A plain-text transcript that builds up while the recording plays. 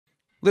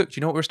Luke, do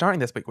you know what we're starting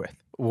this week with?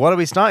 What are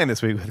we starting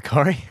this week with,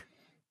 Corey?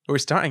 We're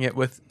starting it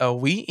with a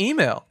wee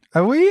email.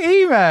 A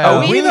wee email.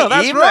 A wee email,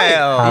 that's email.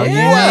 right.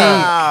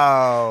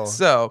 Wow.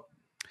 So,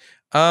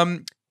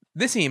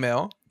 this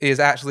email is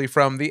actually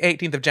from the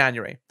 18th of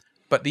January.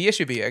 But the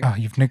issue being... Oh,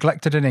 you've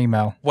neglected an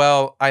email.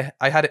 Well, I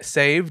had it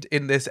saved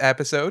in this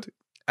episode,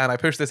 and I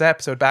pushed this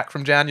episode back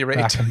from January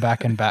Back.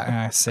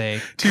 I see.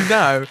 to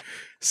now.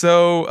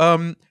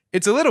 So,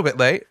 it's a little bit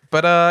late,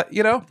 but,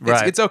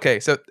 it's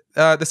okay. So,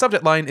 the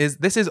subject line is,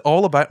 "This is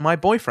all about my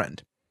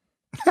boyfriend."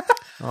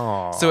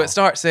 Aww. So it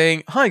starts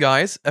saying, "Hi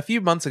guys, a few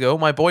months ago,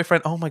 my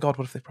boyfriend..." Oh my God,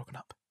 what if they've broken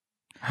up?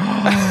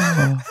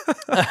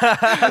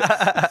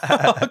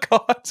 Oh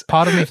God.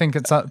 Part of me thinks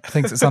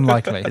it's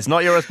unlikely. It's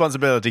not your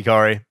responsibility,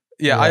 Corey.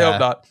 Yeah, I hope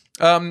not.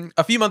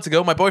 A few months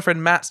ago, my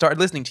boyfriend Matt started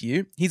listening to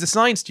you. He's a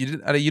science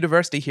student at a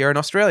university here in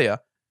Australia.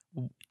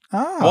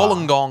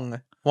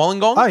 Wollongong.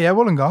 Wollongong? Oh yeah,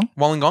 Wollongong.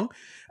 Wollongong.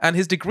 And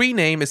his degree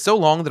name is so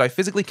long that I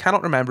physically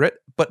cannot remember it,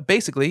 but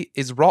basically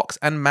is rocks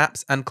and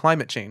maps and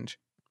climate change.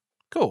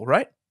 Cool,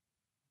 right?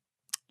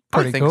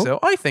 Pretty cool.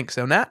 I think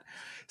so, Nat.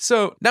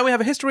 So now we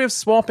have a history of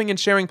swapping and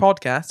sharing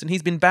podcasts, and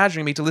he's been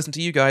badgering me to listen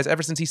to you guys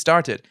ever since he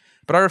started.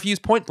 But I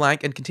refused point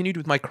blank and continued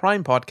with my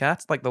crime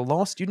podcasts like the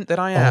law student that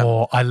I am.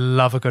 Oh, I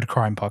love a good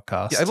crime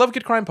podcast. Yeah, I love a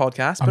good crime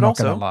podcast, I'm but not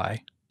also... going to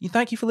lie.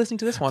 Thank you for listening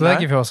to this one.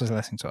 Thank you for also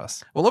listening to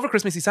us. Well, over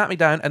Christmas, he sat me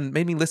down and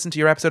made me listen to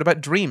your episode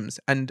about dreams.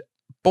 And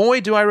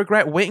boy, do I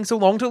regret waiting so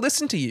long to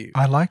listen to you.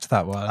 I liked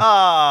that one.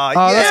 Oh,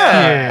 yeah. That's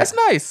cute.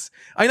 That's nice.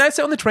 I now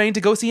sit on the train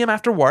to go see him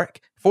after work,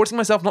 forcing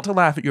myself not to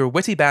laugh at your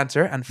witty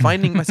banter and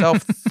finding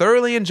myself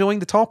thoroughly enjoying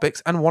the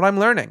topics and what I'm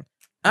learning.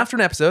 After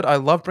an episode, I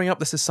love bringing up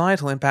the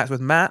societal impacts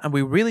with Matt, and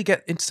we really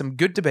get into some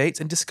good debates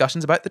and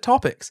discussions about the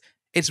topics.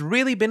 It's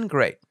really been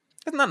great.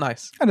 Isn't that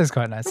nice? That is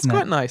quite nice. That's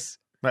quite nice.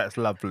 That's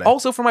lovely.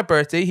 Also, for my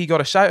birthday, he got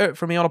a shout out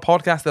from me on a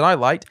podcast that I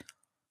liked.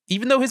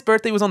 Even though his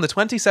birthday was on the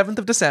 27th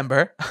of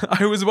December,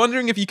 I was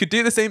wondering if you could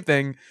do the same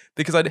thing,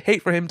 because I'd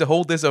hate for him to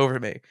hold this over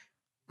me.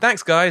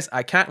 Thanks, guys.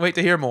 I can't wait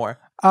to hear more.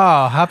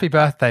 Oh, happy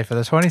birthday for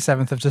the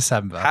 27th of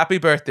December. Happy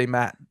birthday,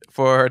 Matt,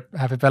 for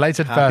Happy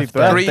belated Happy birthday.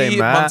 birthday, 3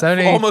 Matt. months,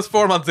 Only- almost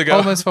 4 months ago.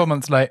 Almost 4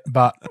 months late,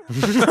 but Oh,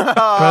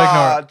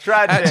 ignore it.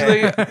 tragic.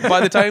 Actually, by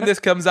the time this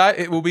comes out,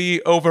 it will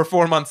be over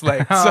 4 months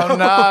late. oh So,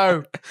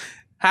 no.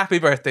 happy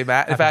birthday,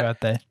 Matt. In Happy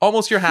fact, birthday.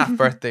 almost your half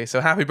birthday,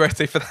 so happy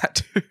birthday for that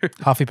too.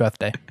 Happy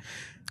birthday.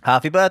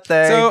 Happy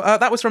birthday. So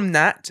that was from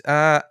Nat,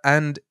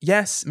 and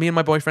yes, me and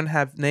my boyfriend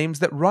have names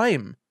that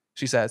rhyme,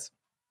 she says.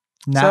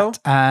 Nat So,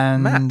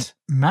 and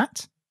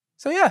Matt?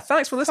 So yeah,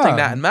 thanks for listening, Oh,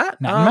 Nat and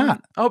Matt. Nat and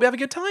Matt. I hope you have a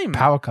good time.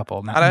 Power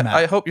couple. Nat and and Matt.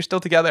 I hope you're still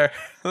together.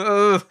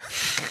 Ugh.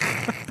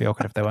 Be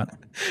awkward if they weren't.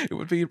 It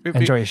would be.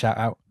 Enjoy your shout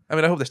out. I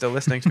mean, I hope they're still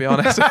listening, to be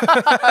honest.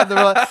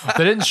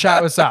 They didn't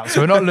shout us out,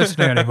 so we're not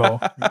listening anymore.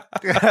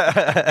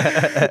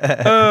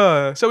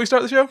 So we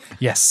start the show?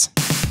 Yes.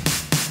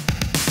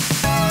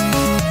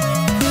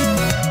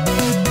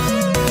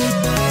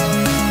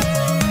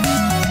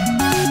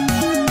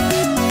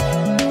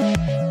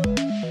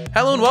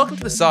 Hello and welcome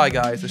to the SCI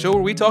Guys, the show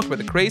where we talk about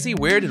the crazy,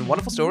 weird, and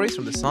wonderful stories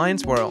from the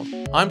science world.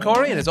 I'm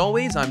Corey, and as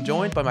always, I'm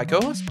joined by my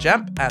co-hosts,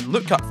 Jamp and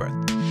Luke Cutforth.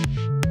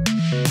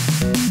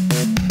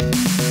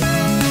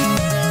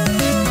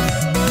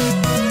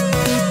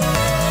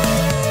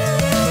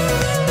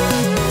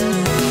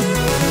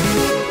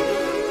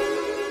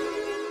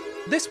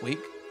 This week,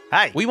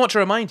 Hey. we want to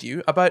remind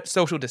you about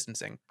social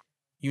distancing.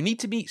 You need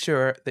to be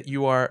sure that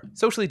you are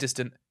socially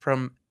distant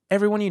from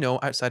everyone you know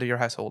outside of your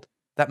household.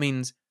 That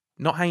means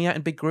not hanging out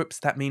in big groups.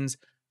 That means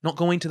not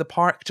going to the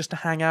park just to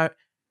hang out.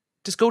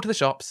 Just go to the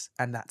shops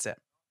and that's it.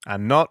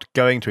 And not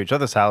going to each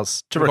other's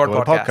house to Record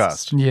record a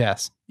podcasts. podcast.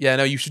 Yes. Yeah,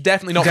 no, you should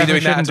definitely not be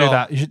Definitely doing that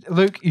shouldn't at do all. that.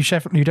 Luke, you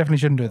definitely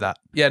shouldn't do that.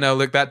 Yeah, no,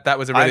 look, that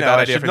was a I really know, bad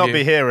I idea should for not you.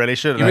 be here, really,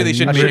 should You I? really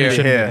shouldn't I be really here.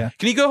 shouldn't be here.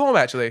 Can you go home,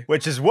 actually?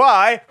 Which is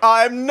why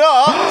I'm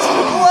not.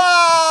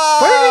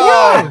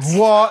 Where did he go?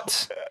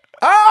 What?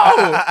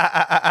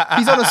 Oh!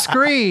 He's on a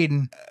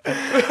screen.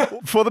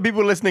 For the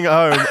people listening at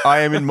home,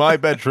 I am in my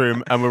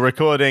bedroom and we're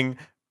recording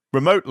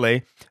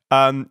remotely.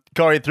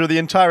 Corey, through the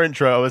entire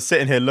intro, I was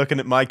sitting here looking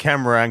at my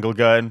camera angle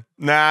going,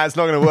 nah, it's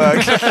not going to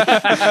work.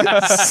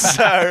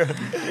 So,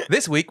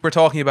 This week, we're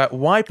talking about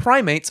why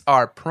primates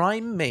are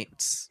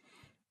primates.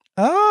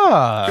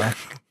 Ah.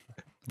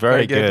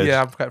 very good.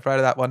 Yeah, I'm quite proud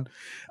of that one.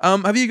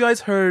 Have you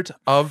guys heard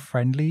of...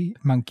 Friendly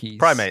monkeys.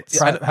 Primates.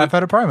 Yeah, I've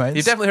heard of primates.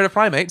 You've definitely heard of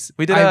primates.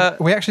 We did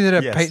We actually did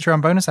a Yes.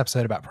 Patreon bonus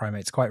episode about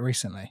primates quite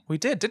recently. We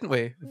did, didn't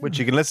we? Which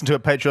you can listen to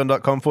at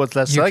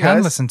patreon.com/SciGuys. You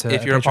can listen to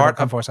If you're a part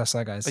of-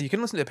 Patreon.com/SCI Guys. You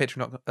can listen to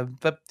Patreon.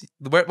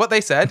 What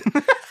they said,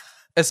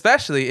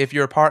 especially if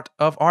you're a part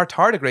of our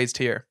tardigrades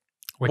tier.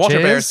 Which Water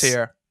is bears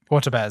tier.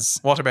 Water bears.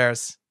 Water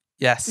bears.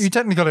 Yes. You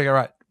technically got it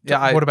right.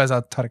 Yeah, Water bears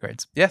are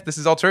tardigrades. Yeah, this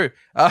is all true.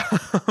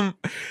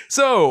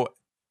 So,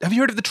 have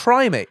you heard of the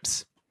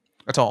Trimates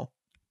at all?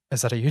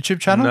 Is that a YouTube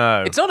channel?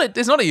 No. It's not a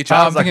YouTube Oh,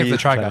 channel. I'm like thinking a of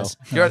the Try YouTube Guys.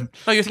 You're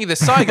thinking of the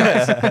SCI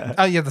Guys.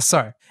 Oh, yeah,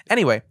 sorry.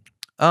 Anyway,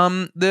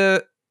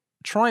 the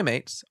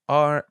Trimates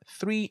are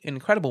 3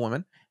 incredible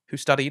women who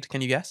studied,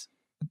 can you guess?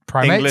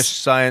 Primates. English,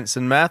 science,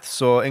 and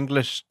maths, or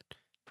English,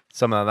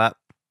 Something like that.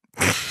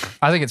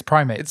 I think it's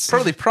primates. It's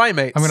probably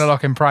primates. I'm going to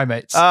lock in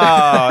primates.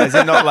 Oh, is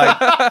it not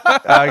like...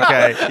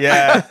 Okay,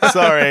 yeah,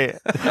 sorry.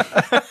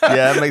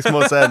 Yeah, it makes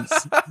more sense.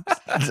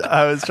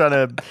 I was trying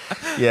to...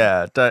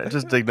 Yeah,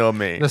 just ignore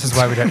me. This is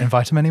why we don't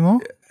invite him anymore.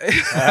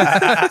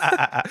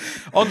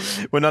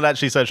 We're not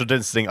actually social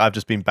distancing. I've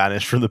just been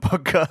banished from the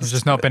podcast. He's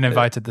just not been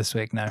invited this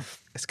week, no.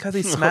 It's because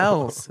he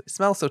smells. It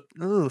smells so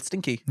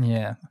stinky.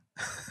 Yeah.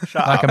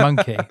 Shut Like up. a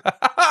monkey.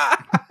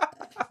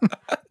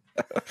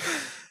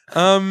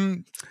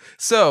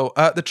 So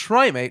the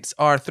Trimates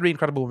are 3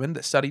 incredible women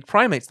that studied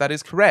primates. That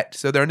is correct.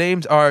 So their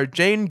names are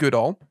Jane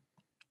Goodall.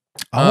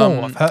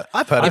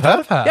 I've heard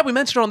of her. Yeah, we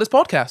mentioned her on this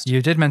podcast.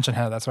 You did mention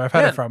her. That's where I've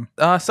heard it from.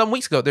 Some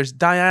weeks ago. There's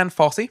Dian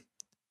Fossey.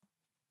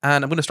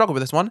 And I'm going to struggle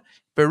with this one.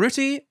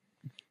 Birutė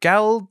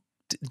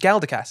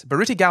Galdikas.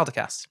 Birutė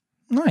Galdikas.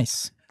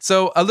 Nice.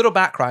 So a little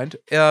background.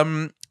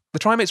 The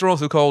Trimates are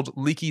also called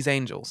Leakey's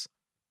Angels.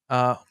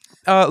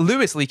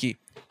 Lewis Leakey.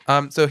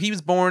 So he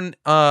was born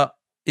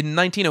in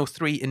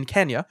 1903 in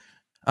Kenya.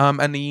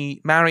 And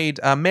he married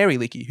Mary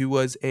Leakey, who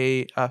was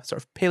a sort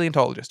of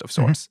paleontologist of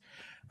sorts.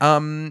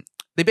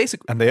 They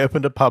basically... And they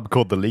opened a pub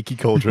called the Leaky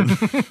Cauldron.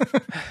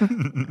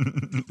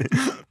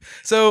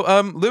 So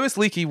Lewis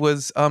Leakey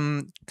was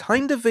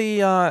kind of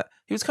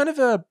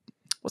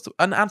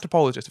an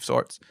anthropologist of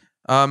sorts.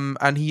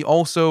 And he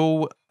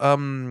also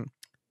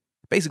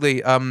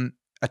basically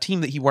a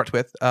team that he worked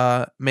with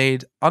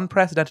made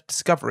unprecedented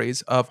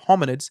discoveries of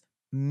hominids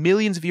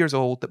millions of years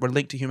old that were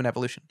linked to human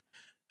evolution.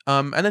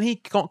 And then he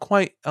got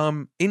quite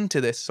into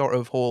this sort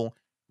of whole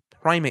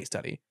primate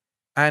study.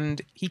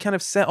 And he kind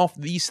of set off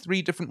these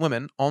 3 different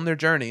women on their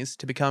journeys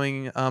to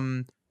becoming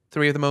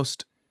 3 of the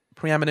most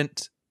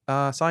preeminent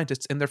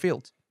scientists in their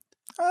fields.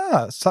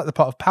 Ah, it's like the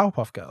part of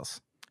Powerpuff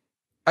Girls.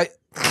 I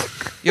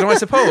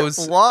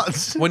suppose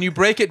What? when you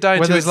break it down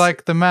Where to there's its,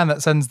 like the man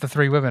that sends the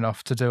 3 women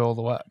off to do all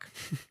the work.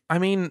 I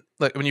mean,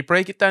 look, when you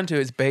break it down to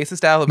its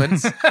basest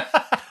elements,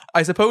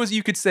 I suppose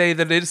you could say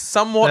that it is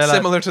somewhat They're like-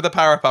 similar to the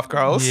Powerpuff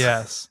Girls.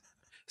 Yes.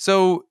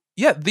 So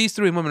yeah, these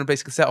 3 women are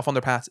basically set off on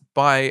their paths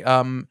by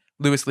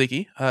Lewis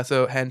Leakey,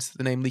 so hence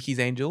the name Leakey's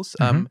Angels.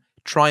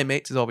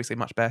 Trimates is obviously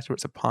much better.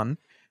 It's a pun.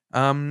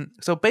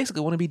 So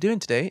basically what I'm going to be doing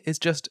today is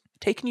just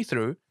taking you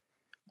through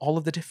all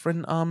of the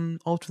different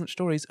alternate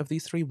stories of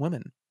these 3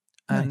 women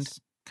and Nice.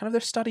 kind of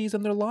their studies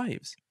and their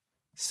lives.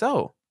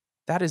 So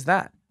that is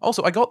that.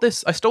 Also, I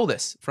stole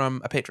this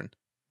from a patron.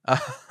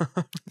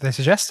 They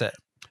suggest it.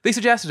 They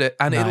suggested it,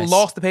 and it Nice.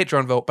 lost the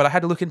Patreon vote, but I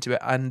had to look into it,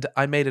 and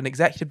I made an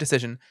executive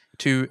decision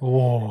to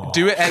Whoa.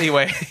 do it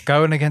anyway.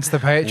 Going against the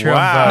Patreon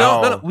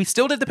Wow. vote. No, we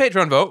still did the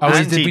Patreon vote. Oh,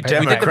 we did the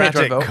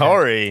Anti-democratic vote.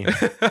 Corey.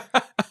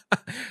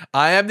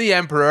 I am the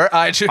emperor.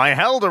 I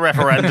held a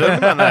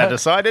referendum and I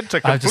decided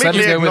to I've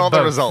decided completely to go with ignore the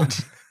both.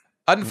 result.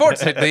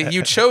 Unfortunately,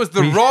 you chose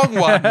the wrong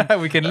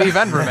one. We can leave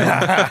and remain.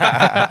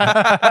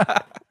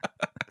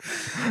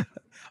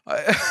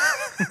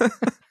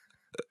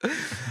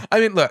 I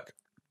mean, look.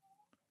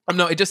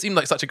 No, it just seemed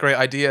like such a great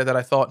idea that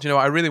I thought,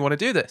 I really want to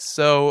do this.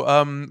 So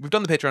we've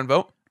done the Patreon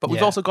vote, but we've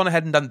Yeah. also gone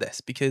ahead and done this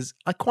because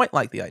I quite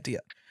like the idea.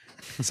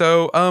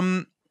 So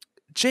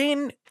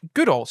Jane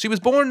Goodall, she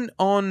was born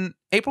on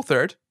April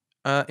 3rd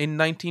in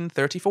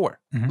 1934.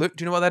 Luke,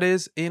 do you know what that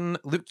is in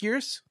Luke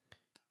years?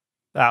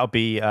 That'll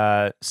be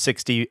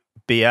 60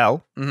 BL.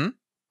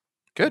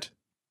 Good.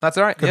 That's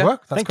all right. Good yeah.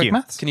 work. That's Thank quick you.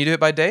 maths. Can you do it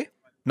by day?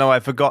 No,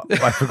 I forgot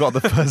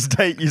the first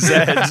date you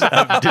said.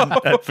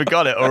 I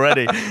forgot it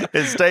already.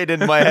 It stayed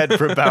in my head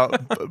for about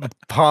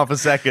half a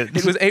second.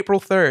 It was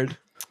April 3rd.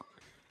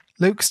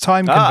 Luke's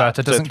time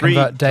converter so doesn't three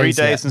convert days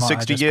days yet, and might I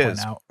 60 just years.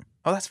 point out.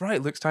 Oh, that's right.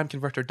 Luke's time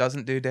converter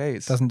doesn't do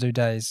days. Doesn't do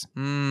days.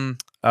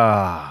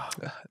 I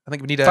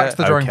think we need Back to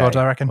the drawing okay. board,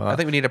 I reckon. Well, I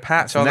think we need a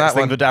patch the on next that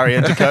thing one. for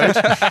Darian to code.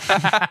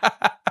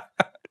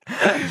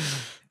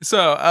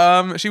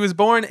 So, she was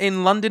born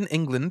in London,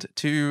 England,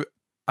 and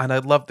I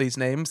love these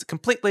names,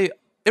 completely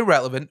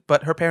irrelevant,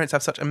 but her parents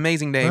have such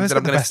amazing names that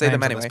I'm going to say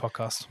them anyway. This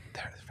podcast.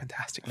 They're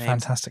fantastic names.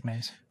 Fantastic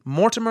names.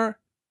 Mortimer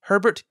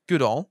Herbert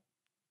Goodall.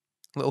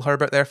 Little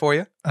Herbert there for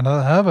you.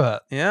 Another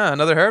Herbert. Yeah,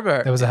 another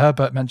Herbert. There was a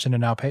Herbert mentioned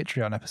in our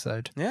Patreon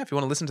episode. Yeah, if you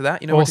want to listen to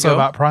that, you know Also where to go.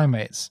 about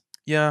primates.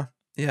 Yeah.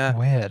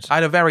 Weird. I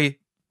had a very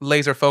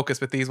laser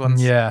focus with these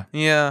ones. Yeah.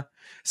 Yeah.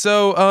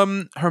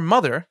 So, her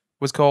mother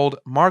was called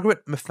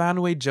Margaret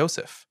Mfanwe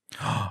Joseph.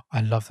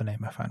 I love the name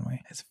Mfanwe.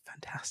 It's a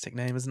fantastic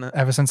name, isn't it?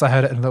 Ever since I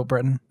heard it in Little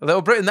Britain.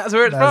 Little Britain, that's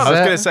where it's That's I from. was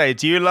it. going to say,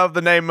 do you love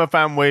the name of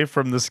family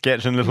from the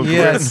sketch in Little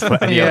Yes. Britain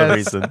for any Yes. other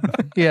reason?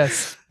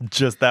 Yes.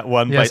 Just that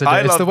one Yes, place. I do. I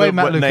It's love the way the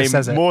Matt Lucas name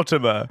says it.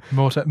 Mortimer.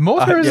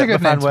 Mortimer is yeah, a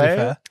good name, to be Mfanwe.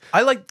 fair.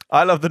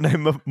 I love the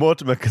name of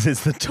Mortimer because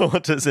it's the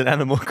tortoise in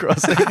Animal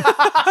Crossing.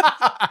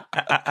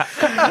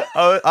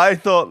 I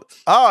thought,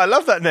 I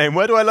love that name.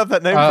 Where do I love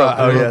that name from?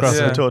 Animal Yes,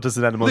 Crossing. the tortoise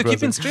in Animal Luke, Crossing.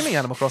 you've been streaming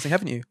Animal Crossing,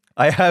 haven't you?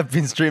 I have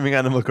been streaming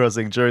Animal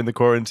Crossing during the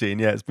quarantine.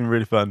 Yeah, it's been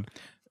really fun.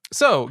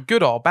 So,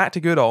 Goodall, back to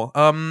Goodall.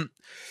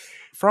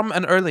 From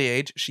an early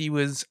age, she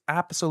was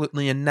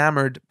absolutely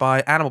enamored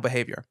by animal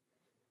behavior.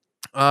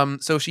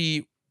 So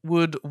she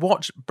would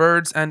watch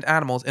birds and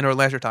animals in her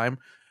leisure time,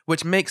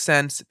 which makes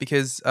sense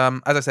because,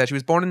 as I said, she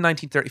was born in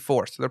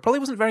 1934, so there probably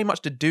wasn't very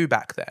much to do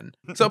back then.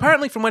 So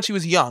apparently from when she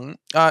was young,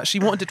 she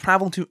wanted to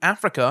travel to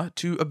Africa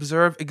to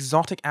observe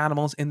exotic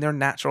animals in their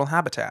natural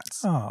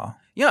habitats. Oh.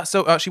 Yeah,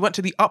 so she went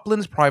to the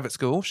Uplands Private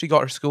School. She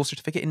got her school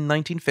certificate in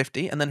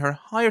 1950 and then her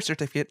higher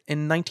certificate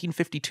in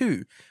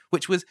 1952,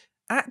 which was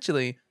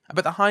actually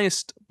about the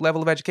highest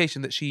level of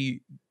education that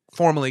she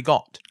formally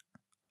got.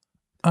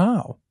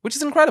 Oh. Which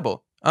is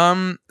incredible.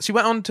 She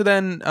went on to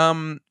then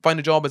find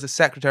a job as a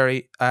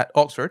secretary at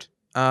Oxford,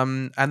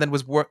 and then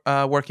was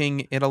working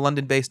in a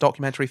London-based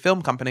documentary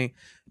film company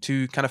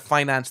to kind of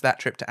finance that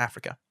trip to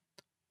Africa.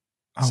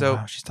 Oh, So,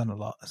 wow. She's done a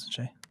lot, hasn't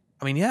she?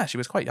 I mean, yeah, she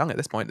was quite young at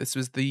this point. This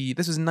was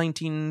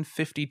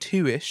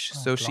 1952-ish,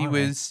 so she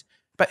blimey. was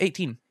about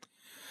 18.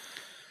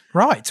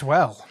 Right.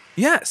 Well.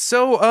 Yeah,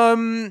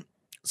 so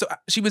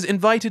she was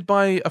invited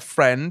by a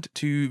friend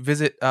to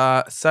visit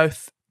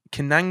South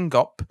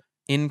Kinangop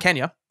in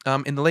Kenya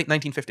in the late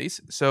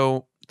 1950s.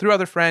 So through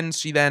other friends,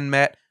 she then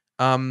met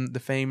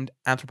the famed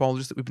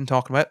anthropologist that we've been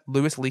talking about,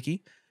 Louis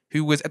Leakey,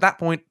 who was at that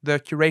point the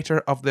curator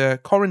of the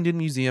Corendon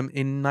Museum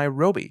in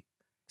Nairobi.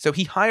 So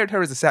he hired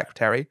her as a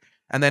secretary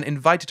and then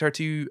invited her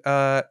to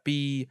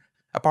be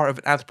a part of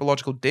an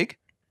anthropological dig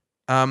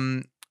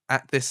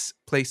at this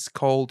place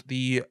called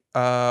the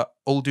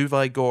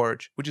Olduvai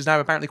Gorge, which is now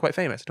apparently quite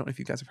famous. I don't know if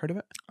you guys have heard of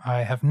it.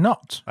 I have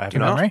not. I have Do you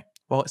not. memory?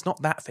 Well, it's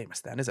not that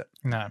famous then, is it?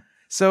 No.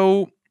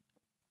 So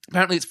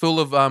apparently it's full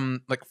of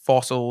like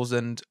fossils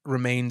and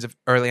remains of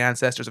early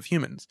ancestors of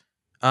humans.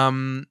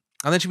 And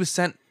then she was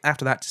sent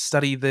after that to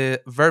study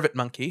the vervet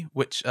monkey,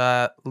 which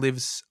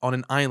lives on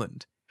an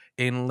island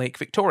in Lake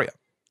Victoria.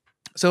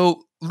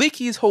 So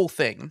Leakey's whole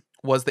thing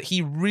was that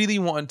he really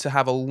wanted to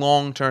have a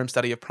long-term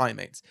study of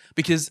primates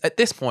because at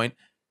this point,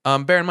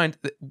 bear in mind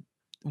that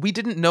we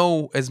didn't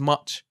know as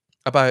much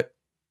about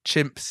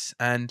chimps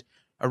and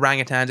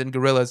orangutans and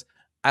gorillas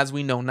as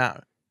we know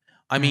now.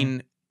 I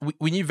mean,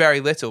 we knew very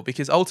little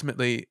because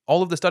ultimately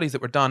all of the studies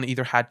that were done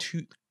either had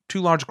too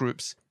large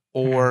groups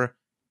or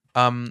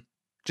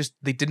just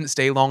they didn't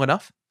stay long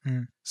enough.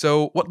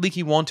 So what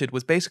Leakey wanted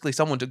was basically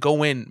someone to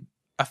go in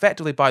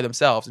effectively by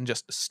themselves and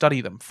just study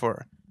them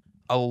for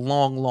a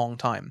long, long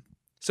time.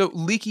 So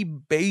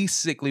Leakey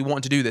basically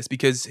wanted to do this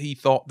because he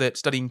thought that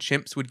studying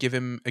chimps would give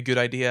him a good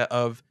idea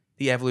of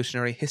the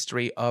evolutionary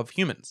history of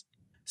humans.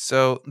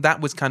 So that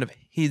was kind of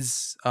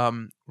his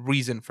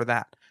reason for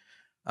that.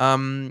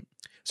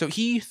 So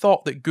he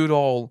thought that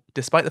Goodall,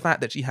 despite the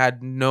fact that she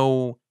had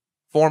no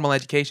formal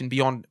education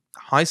beyond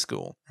high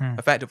school,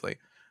 effectively,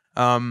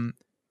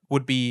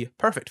 would be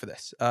perfect for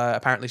this.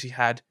 Apparently she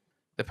had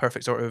the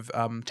perfect sort of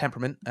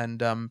temperament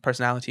and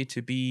personality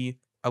to be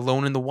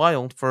alone in the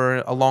wild for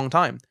a long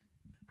time.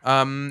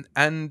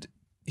 And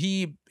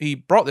he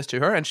brought this to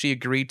her and she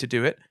agreed to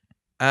do it.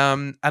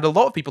 And a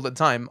lot of people at the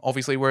time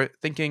obviously were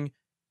thinking,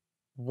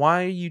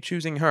 why are you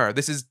choosing her?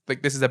 This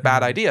is a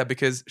bad idea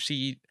because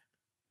she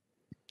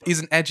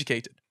isn't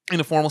educated in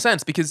a formal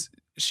sense because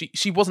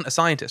she wasn't a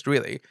scientist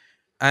really.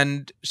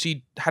 And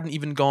she hadn't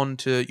even gone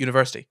to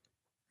university.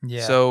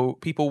 Yeah. So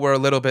people were a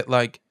little bit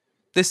like,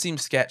 this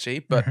seems sketchy,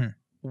 but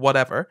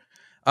whatever.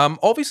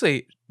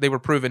 Obviously, they were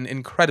proven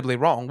incredibly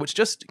wrong, which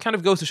just kind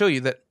of goes to show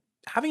you that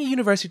having a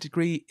university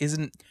degree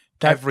isn't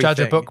Don't everything. judge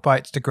a book by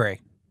its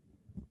degree.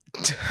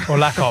 Or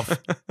lack of.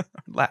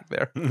 Lack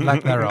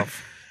Lack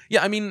thereof.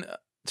 Yeah, I mean,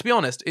 to be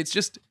honest, it's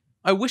just,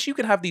 I wish you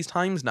could have these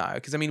times now,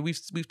 because I mean,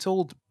 we've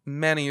told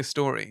many a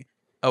story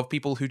of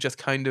people who just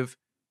kind of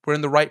were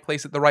in the right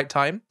place at the right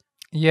time.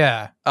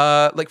 Yeah.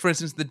 Like for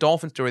instance, the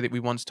dolphin story that we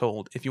once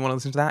told. If you want to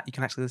listen to that, you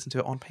can actually listen to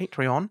it on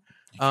Patreon.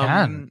 You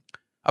can.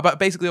 About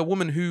basically a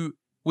woman who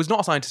was not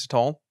a scientist at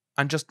all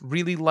and just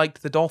really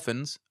liked the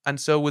dolphins, and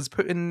so was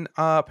put in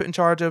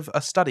charge of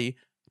a study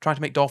trying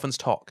to make dolphins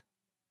talk.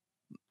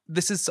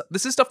 This is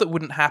stuff that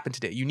wouldn't happen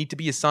today. You need to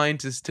be a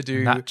scientist to do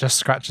And that just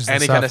scratches the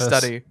any surface. kind of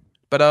study.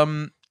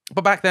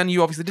 But back then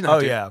you obviously didn't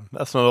have to. Yeah,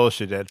 that's not all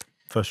she did,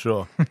 for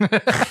sure.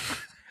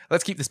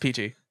 Let's keep this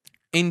PG.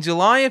 In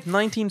July of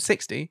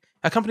 1960,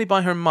 accompanied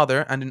by her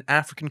mother and an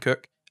African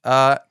cook,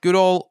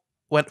 Goodall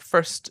went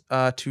first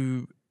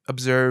to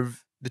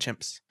observe the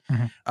chimps.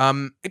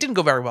 It didn't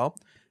go very well.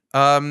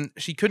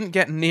 She couldn't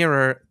get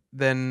nearer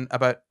than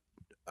about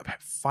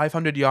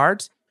 500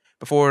 yards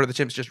before the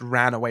chimps just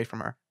ran away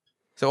from her.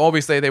 So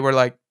obviously they were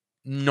like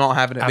not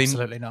having it.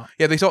 Absolutely not.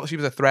 Yeah, they thought she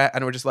was a threat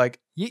and were just like,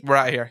 Yeet. we're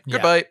out of here. Yeah.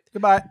 Goodbye.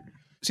 Goodbye.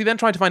 She then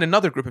tried to find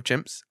another group of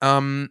chimps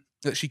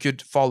that she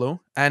could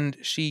follow, and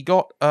she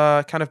got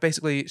kind of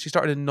basically, she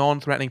started a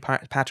non-threatening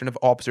pattern of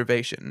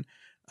observation.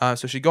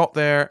 So she got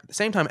there at the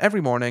same time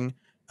every morning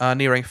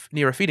near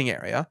a feeding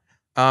area,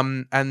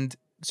 and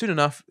soon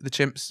enough the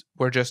chimps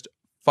were just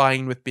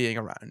fine with being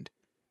around,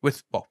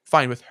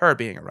 fine with her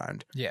being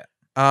around. Yeah.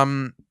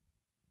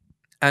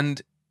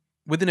 And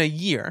within a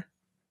year,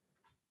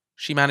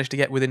 she managed to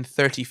get within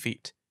 30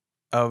 feet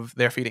of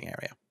their feeding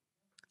area.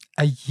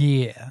 A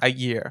year. A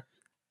year.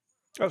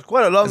 That's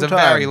quite a long It's a time.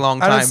 very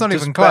long And time. it's not to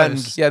even spend-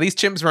 close. Yeah, these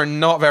chimps were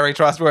not very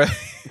trustworthy.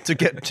 to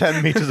get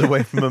 10 meters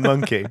away from a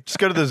monkey. Just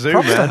go to the zoo,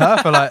 Props to man. her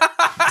for like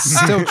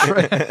still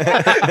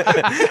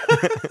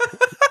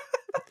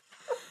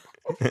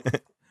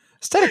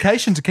It's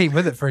dedication to keep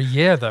with it for a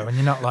year though, and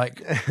you're not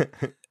like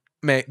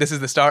Mate, this is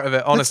the start of it,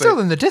 it's honestly. still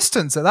in the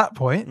distance at that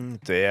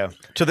point. Dear.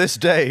 To this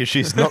day,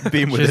 she's not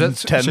been She's within at,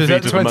 10 she's feet at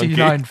of a 29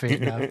 monkey.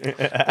 feet now.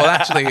 Well,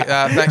 actually,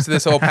 thanks to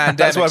this whole That's why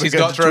pandemic, we're she's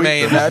going got to to tweet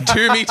remain them.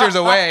 2 meters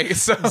away.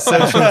 So,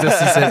 Social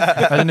distancing.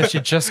 Imagine if she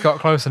just got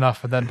close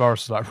enough and then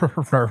Boris was like,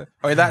 no.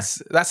 I mean,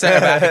 that's set her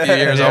back a few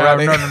years Yeah,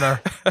 already. no.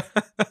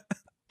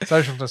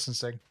 Social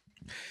distancing.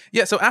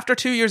 Yeah, so after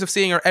 2 years of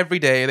seeing her every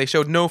day, they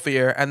showed no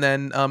fear and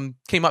then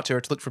came up to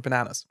her to look for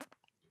bananas.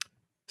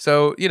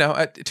 So, you know,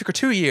 it took her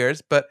 2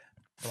 years, but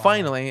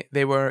finally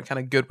they were kind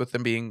of good with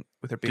them being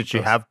with her being Did she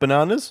close. have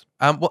bananas?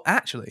 Well,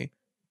 actually,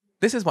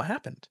 this is what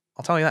happened.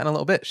 I'll tell you that in a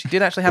little bit. She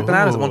did actually have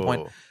bananas at one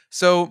point. Ooh.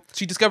 So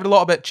she discovered a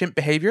lot about chimp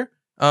behavior.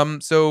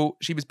 So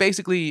she was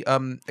basically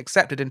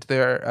accepted into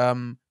their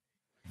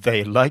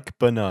They like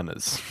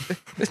bananas.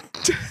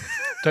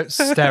 Don't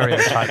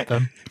stereotype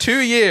them.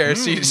 2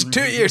 years.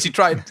 2 years she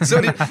tried. So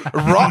did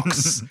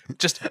rocks,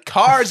 just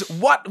cars.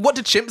 What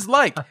did chimps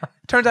like?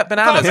 Turns out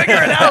bananas.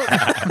 Figure it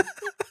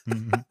out.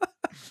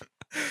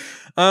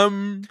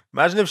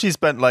 Imagine if she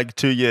spent like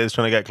 2 years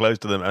trying to get close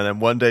to them, and then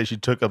one day she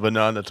took a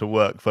banana to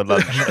work for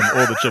lunch, and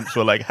all the chimps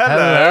were like,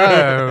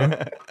 "Hello."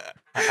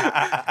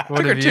 What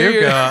Took her have 2 you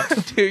years.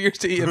 got? 2 years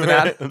to eat a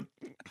banana.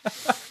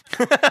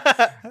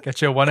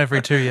 Get your one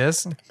every 2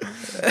 years.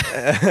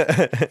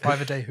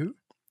 5 a day who?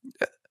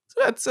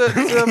 It's a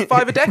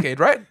 5 a decade,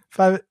 right?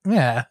 5.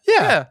 Yeah.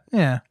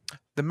 Yeah.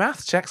 The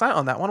math checks out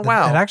on that one.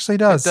 Wow. It actually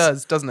does. It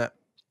does, doesn't it?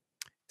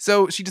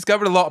 So she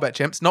discovered a lot about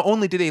chimps. Not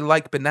only did they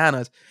like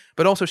bananas,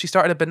 but also she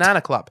started a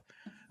banana club.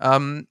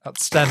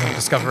 Outstanding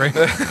discovery.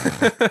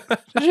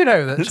 Did you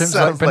know that This chimps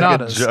like sounds like a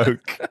bananas?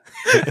 joke.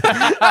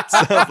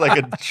 Sounds like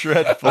a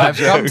dreadful I've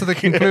joke. come to the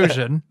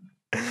conclusion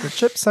that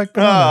chimps like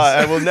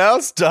I bananas. will now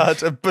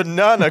start a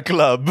banana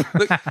club.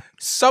 Look,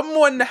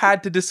 someone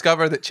had to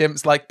discover that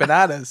chimps like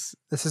bananas.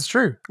 This is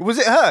true. Was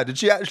it her? Did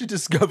she actually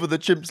discover the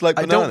chimps like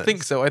I bananas? don't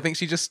think so. I think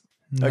she just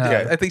No.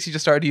 Okay. I think she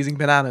just started using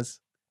bananas.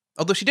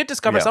 Although she did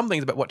discover Yeah. some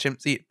things about what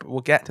chimps eat, but we'll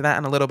get to that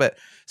in a little bit.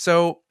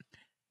 So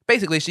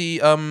basically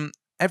she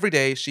every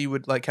day she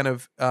would like kind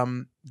of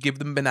give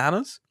them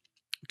bananas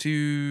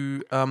to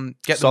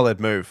get them,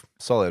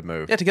 Solid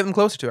move. To get them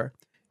closer to her.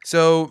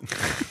 So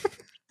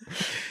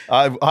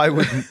I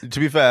wouldn't. To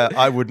be fair,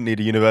 I wouldn't need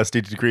a university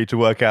degree to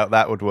work out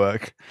that would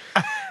work.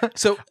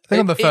 so I think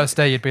on the first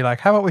day you'd be like,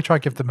 how about we try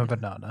give them a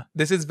banana?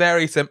 this is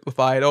very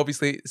simplified,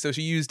 obviously. So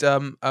she used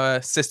a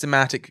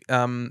systematic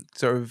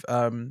sort of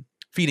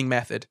feeding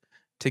method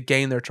to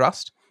gain their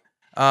trust.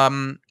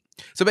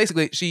 So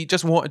basically, she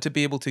just wanted to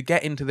be able to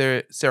get into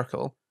their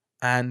circle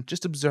and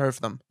just observe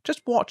them,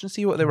 just watch and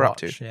see what they were up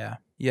to. Yeah.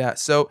 Yeah.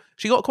 So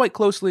she got quite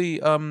closely.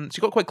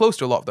 She got quite close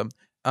to a lot of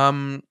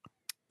them.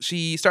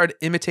 She started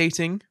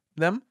imitating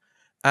them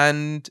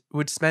and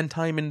would spend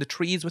time in the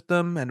trees with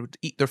them and would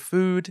eat their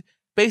food.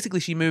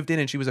 Basically, she moved in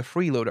and she was a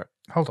freeloader.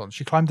 Hold on.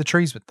 She climbed the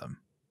trees with them.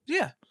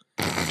 Yeah.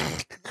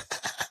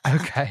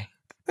 Okay.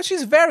 But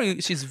she's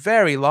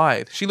very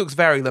lithe. She looks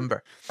very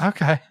limber.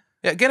 Okay.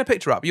 Yeah, get a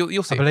picture up.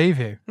 You'll see. I believe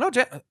you. No,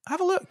 have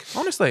a look.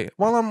 Honestly,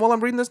 while I'm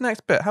reading this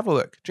next bit, have a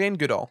look. Jane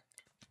Goodall.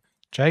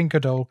 Jane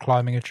Goodall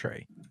climbing a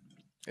tree.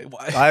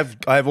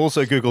 I've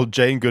also googled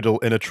Jane Goodall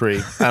in a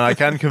tree, and I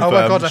can confirm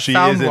my God, I she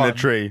found is in a one.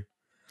 tree.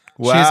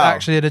 Wow. She is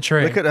actually in a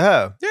tree. Look at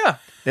her Yeah,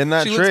 in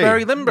that She tree. looks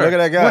very limber. Look at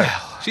her go.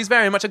 Well, she's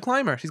very much a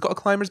climber. She's got a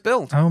climber's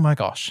build. oh my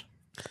gosh.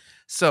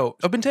 So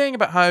I've been telling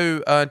about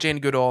how Jane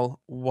Goodall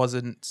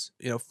wasn't,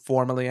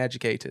 formally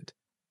educated,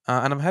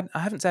 and I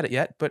haven't said it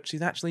yet, but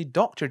she's actually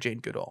Dr. Jane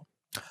Goodall.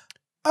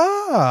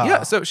 Ah.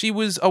 Yeah, so she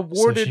was So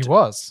awarded. she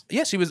was.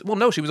 Yeah, she was. Well,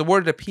 no, she was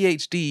awarded a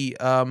PhD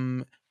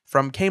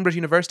from Cambridge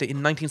University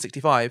in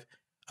 1965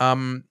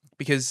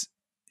 because,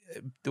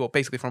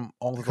 basically from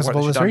all of the Because work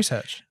of all that this she'd done.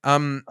 research.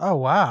 Oh,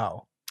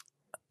 wow.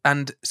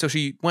 And so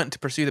she went to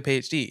pursue the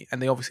PhD, and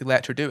they obviously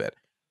let her do it.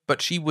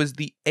 But she was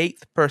the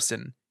 8th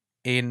person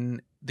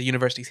in the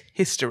university's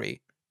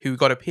history who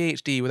got a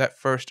PhD without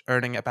first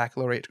earning a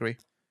baccalaureate degree.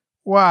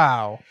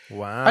 Wow.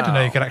 Wow. I didn't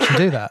know you could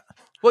actually do that.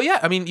 Well, yeah,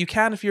 I mean, you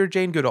can if you're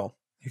Jane Goodall.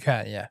 You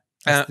can, yeah.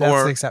 Uh, That's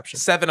or the exception.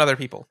 7 other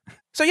people.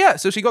 So yeah,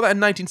 so she got that in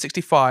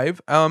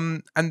 1965,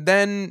 and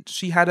then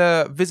she had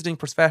a visiting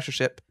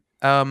professorship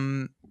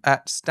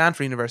at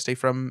Stanford University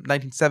from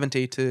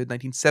 1970 to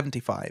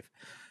 1975,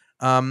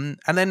 and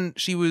then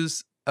she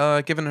was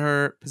given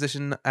her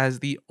position as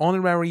the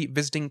honorary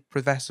visiting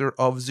professor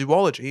of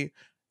zoology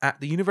at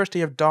the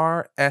University of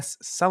Dar es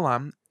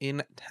Salaam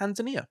in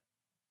Tanzania.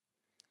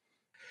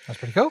 That's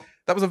pretty cool.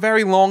 That was a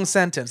very long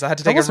sentence. I had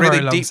to That take a was a very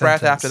really long deep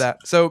breath after sentence.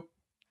 that. So,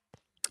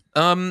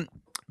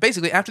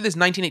 basically, after this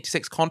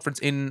 1986 conference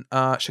in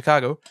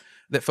Chicago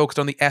that focused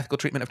on the ethical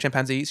treatment of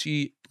chimpanzees,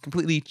 she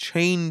completely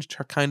changed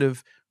her kind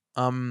of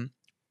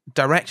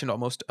direction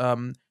almost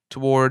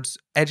towards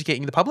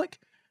educating the public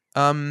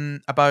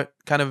about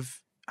kind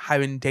of how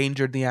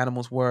endangered the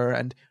animals were,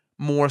 and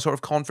more sort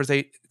of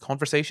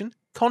conservation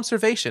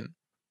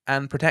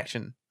and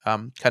protection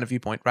kind of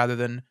viewpoint rather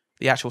than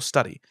the actual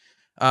study.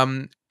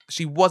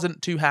 She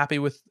wasn't too happy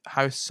with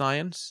how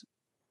science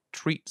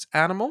treats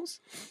animals,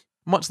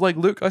 much like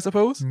Luke, I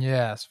suppose.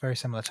 Yeah, it's very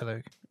similar to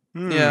Luke.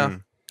 Yeah.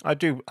 I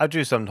do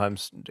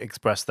sometimes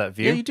express that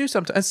view. Yeah, you do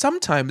sometimes. And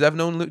sometimes I've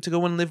known Luke to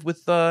go and live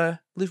with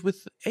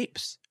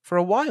apes for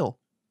a while.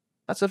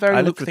 That's a very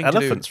I Luke lived with thing to do.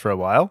 elephants for a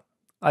while.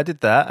 I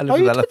did that. I lived Oh,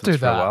 with you did elephants do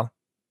for a that? while.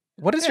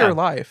 What is Yeah. your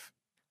life?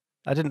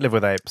 I didn't live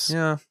with apes.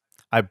 Yeah.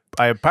 I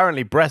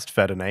apparently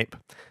breastfed an ape,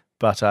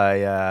 but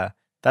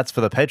that's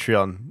for the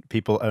Patreon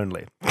people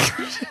only.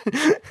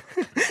 That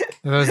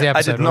was the I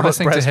episode. did We're not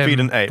listening to breastfeed him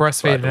an ape. by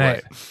breastfeed the an way.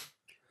 ape.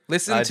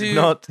 Listen I to did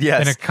not.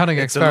 Yes, In a cunning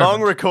it's experiment. a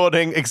long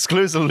recording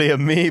exclusively of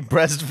me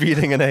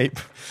breastfeeding an ape.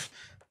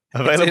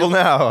 Available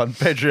now on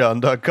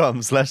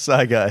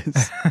patreon.com/SCI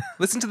GUYS.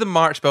 listen to the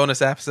March bonus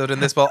episode,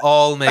 and this will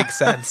all make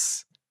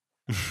sense.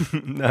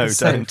 No, It's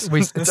don't.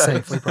 safe. It's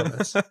safe, we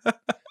promise.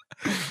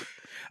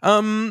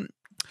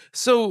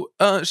 So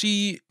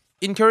she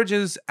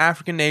encourages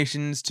African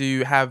nations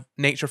to have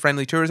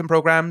nature-friendly tourism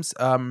programs,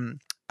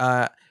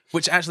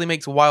 which actually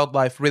makes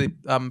wildlife really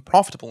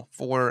profitable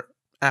for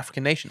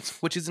African nations,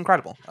 which is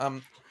incredible.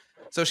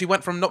 So she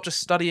went from not just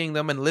studying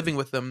them and living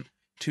with them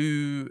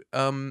to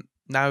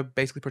now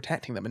basically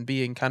protecting them and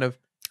being kind of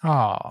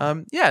Oh.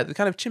 the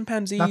kind of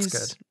chimpanzees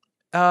That's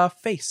good.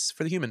 face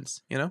for the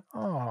humans, you know?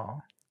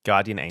 Oh.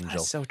 Guardian angel.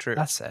 That's so true.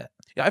 That's it.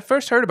 Yeah, I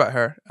first heard about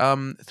her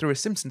through a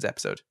Simpsons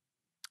episode,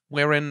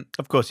 wherein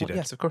Of course you well, did.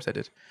 yes, of course I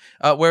did.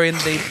 Wherein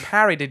they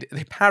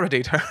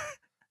parodied her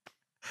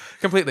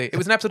completely. It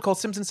was an episode called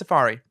Simpsons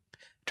Safari.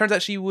 Turns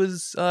out she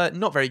was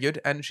not very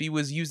good, and she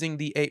was using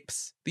the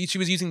apes. She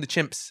was using the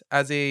chimps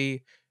as to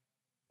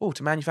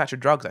manufacture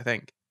drugs, I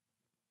think.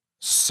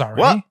 Sorry.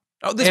 What?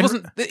 Oh, this In-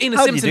 wasn't in a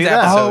How'd you Simpsons do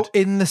that? episode. Oh,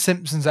 in the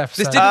Simpsons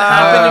episode. This didn't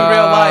happen in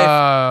real Oh.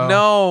 life.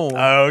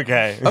 No,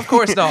 Okay. of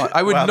course not.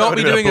 I would Wow, that not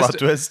would've be been doing a this. plot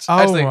twist. Oh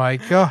Actually, my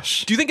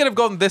gosh. Do you think it'd have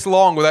gone this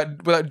long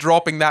without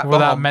dropping that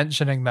Without bomb?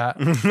 mentioning that.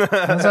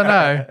 I don't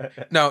know.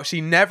 No,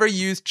 she never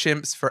used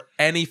chimps for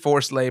any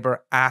forced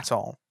labor at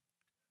all,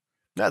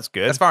 That's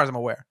good. as far as I'm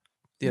aware.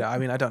 You know, I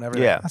mean, I don't ever.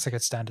 Yeah. That's a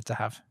good standard to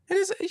have. It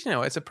is. You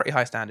know, it's a pretty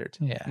high standard.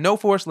 Yeah. No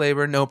forced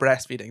labor, no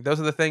breastfeeding. Those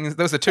are the things.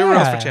 Those are two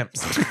rules for Yeah.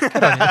 chimps.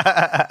 Good on you.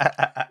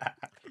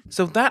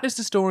 So that is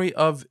the story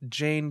of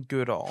Jane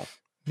Goodall.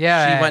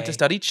 Yeah. She went to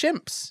study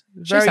chimps.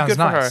 She Very sounds good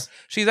for her. nice.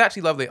 She's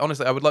actually lovely.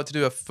 Honestly, I would love to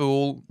do a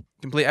full,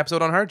 complete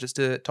episode on her just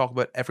to talk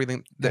about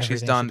everything that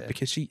she's Everything she done did.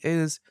 because she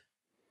is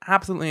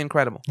absolutely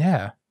incredible.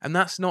 Yeah. And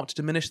that's not to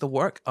diminish the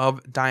work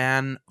of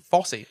Dian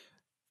Fossey,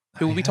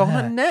 who we'll be talking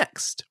about Yeah.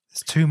 next.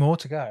 There's 2 more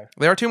to go.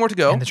 There are 2 more to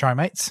go. In the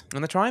Trimates.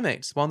 And the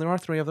Trimates. Well, there are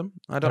 3 of them.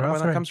 I don't There know are where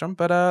that 3. comes from,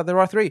 but there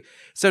are 3.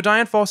 So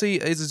Dian Fossey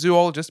is a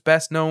zoologist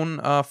best known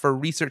for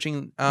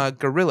researching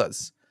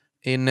gorillas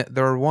in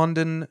the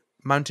Rwandan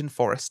mountain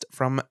forest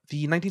from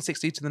the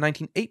 1960s to the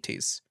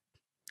 1980s.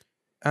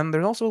 And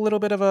there's also a little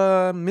bit of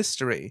a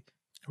mystery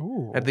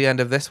Ooh. at the end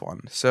of this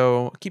one.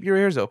 So keep your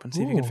ears open,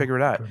 see if you can figure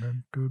it out.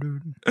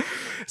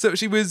 So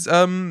she was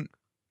an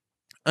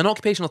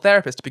occupational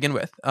therapist to begin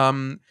with.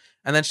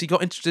 And then she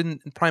got interested in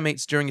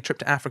primates during a trip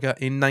to Africa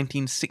in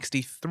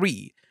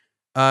 1963.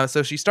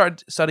 So she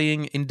started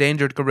studying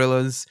endangered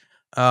gorillas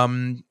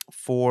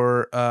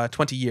for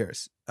 20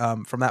 years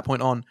from that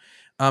point on.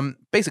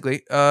 Basically,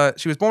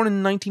 she was born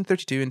in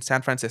 1932 in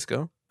San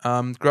Francisco,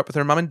 grew up with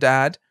her mom and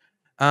dad,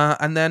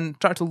 and then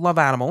started to love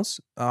animals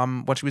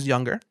when she was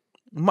younger,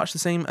 much the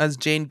same as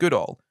Jane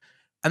Goodall.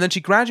 And then she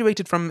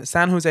graduated from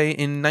San Jose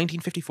in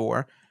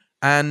 1954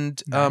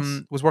 and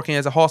Nice. was working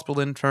as a hospital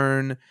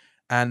intern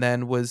and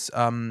then was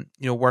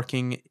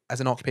working as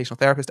an occupational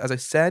therapist, as I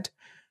said.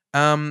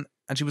 And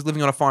she was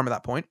living on a farm at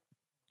that point.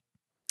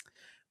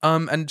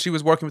 And she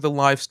was working with the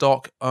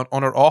livestock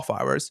on her off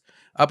hours,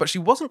 but she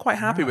wasn't quite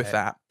happy with Right.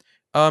 that.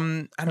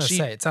 And I was she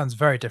gonna say, it sounds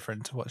very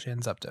different to what she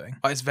ends up doing.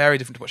 it's very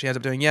different to what she ends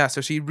up doing. Yeah,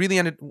 so she really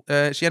ended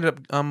up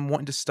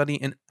wanting to study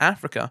in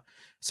Africa.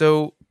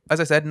 So as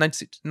I said, in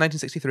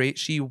 1963,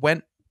 she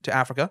went to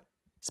Africa,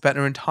 spent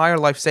her entire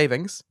life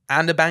savings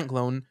and a bank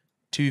loan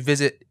to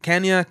visit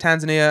Kenya,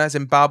 Tanzania,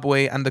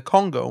 Zimbabwe, and the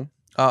Congo,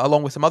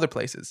 along with some other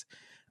places.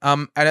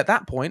 And at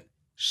that point,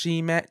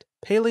 she met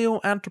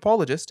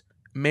paleoanthropologist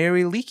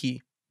Mary Leakey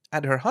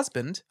and her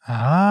husband,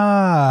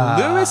 Ah.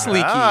 Louis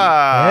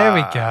Leakey. There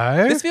we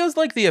go. This feels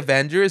like the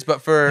Avengers,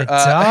 but for It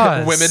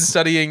does. women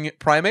studying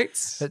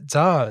primates. It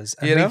does.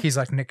 I You know? think he's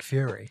like Nick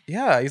Fury.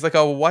 Yeah, he's like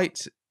a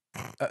white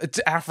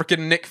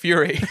African Nick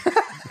Fury.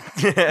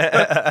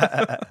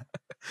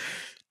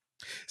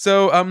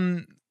 So,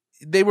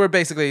 they were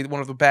basically one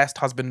of the best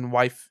husband and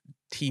wife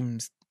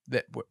teams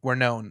that were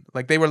known.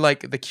 Like they were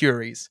like the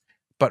Curies,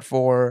 but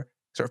for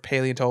sort of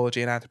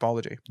paleontology and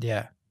anthropology.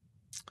 Yeah.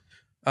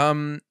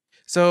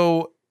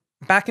 So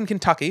back in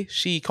Kentucky,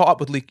 she caught up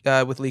with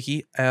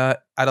Leakey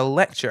at a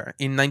lecture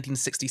in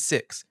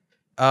 1966.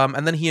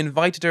 And then he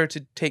invited her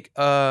to take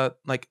a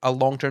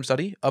long-term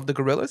study of the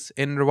gorillas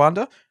in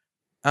Rwanda,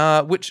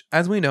 which,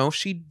 as we know,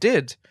 she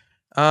did.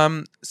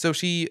 So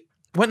she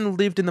went and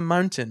lived in the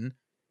mountain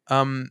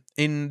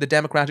in the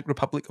Democratic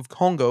Republic of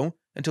Congo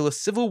until a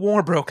civil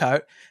war broke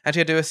out and she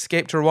had to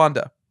escape to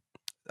Rwanda.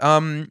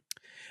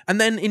 And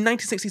then in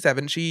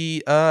 1967,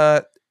 she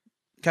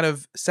kind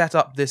of set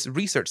up this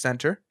research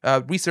center,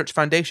 research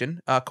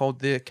foundation called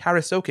the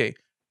Karasoke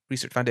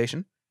Research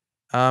Foundation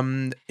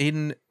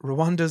in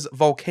Rwanda's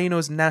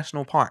Volcanoes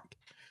National Park.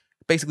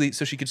 Basically,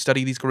 so she could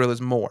study these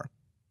gorillas more.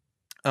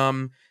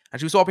 And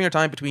she was swapping her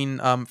time between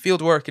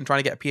field work and trying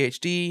to get a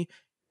PhD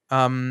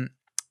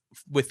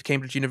with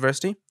Cambridge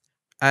University.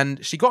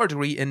 And she got her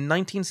degree in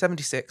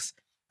 1976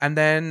 and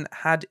then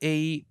had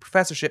a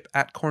professorship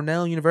at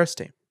Cornell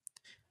University.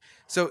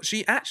 So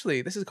she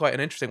actually, this is quite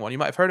an interesting one. You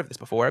might have heard of this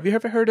before. Have you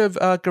ever heard of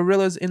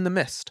Gorillas in the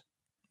Mist?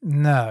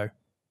 No.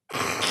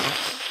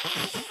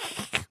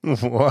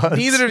 What?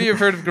 Neither of you have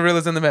heard of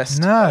Gorillas in the Mist.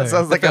 No. That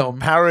sounds like film. a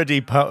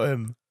parody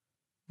poem.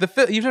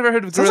 You've never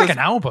heard of Sounds Gorillas? like an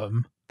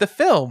album. The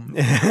film.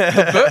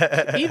 The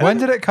book. Even? When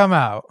did it come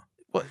out?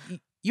 Well,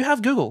 you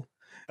have Google.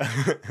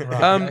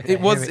 Right, okay,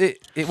 it was here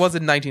it was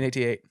in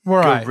 1988.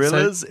 Right.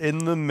 Gorillas So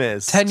in the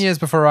Mist. 10 years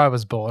before I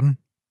was born.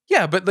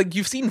 Yeah, but like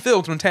you've seen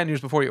films from 10 years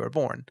before you were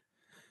born.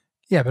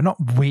 Yeah, but not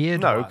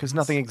weird. No, ones. because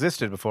nothing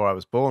existed before I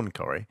was born,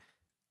 Corey.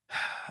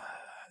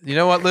 You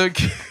know what, Luke?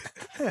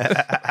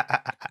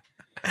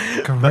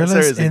 Gorillas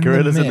Seriously, in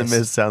Gorillas the in the Mist.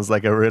 Mist sounds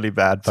like a really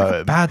bad It's like a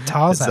poem. bad It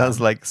Tarzan. sounds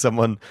like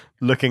someone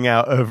looking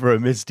out over a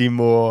misty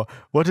moor.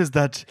 What is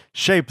that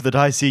shape that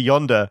I see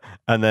yonder?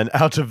 And then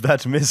out of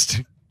that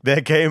mist,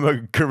 there came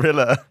a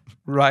gorilla.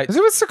 Right. Is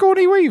it with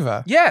Sigourney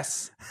Weaver?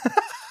 Yes.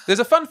 There's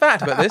a fun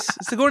fact about this.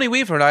 Sigourney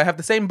Weaver and I have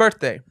the same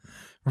birthday.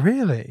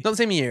 Really? Not the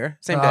same year,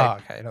 same Oh, day.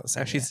 okay, not the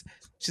same. She's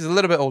a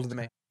little bit older than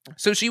me.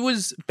 So she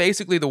was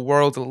basically the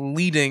world's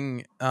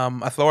leading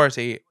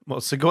authority. Well,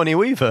 Sigourney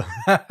Weaver.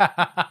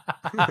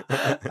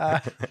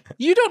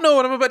 You don't know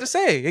what I'm about to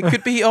say. It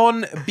could be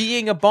on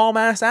being a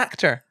bomb-ass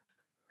actor.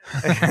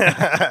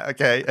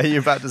 Okay, are you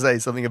about to say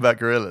something about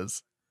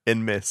gorillas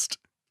in Mist?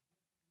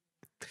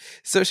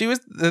 So she was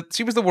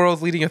the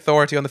world's leading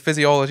authority on the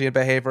physiology and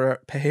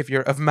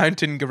behavior of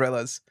mountain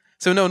gorillas.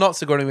 So no, not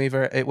Sigourney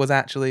Weaver. It was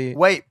actually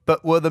Wait,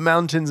 but were the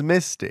mountains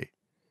misty?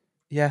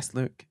 yes,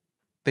 Luke.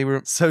 They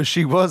were. So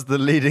she was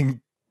the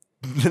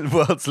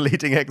world's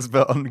leading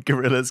expert on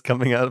gorillas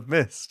coming out of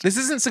mist. This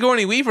isn't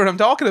Sigourney Weaver I'm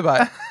talking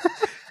about.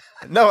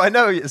 No, I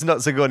know it's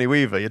not Sigourney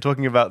Weaver. You're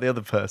talking about the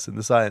other person,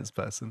 the science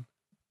person,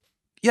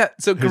 Yeah.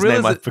 So whose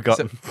gorillas. name I've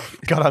forgotten.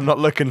 God, I'm not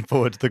looking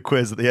forward to the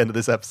quiz at the end of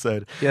this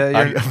episode. Yeah,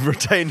 I've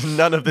retained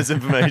none of this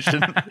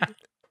information.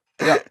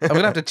 Yeah, I'm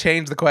gonna have to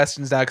change the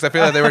questions now because I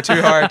feel like they were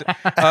too hard.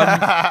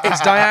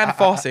 It's Dian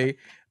Fossey.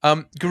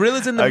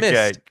 Gorillas in the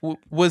Okay. Mist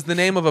was the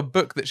name of a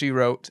book that she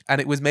wrote, and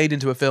it was made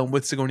into a film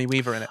with Sigourney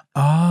Weaver in it.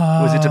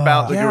 Oh. Was it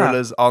about the Yeah.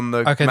 gorillas on the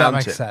Okay, mountain? that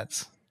makes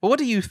sense. Well, what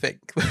do you think,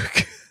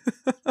 Luke?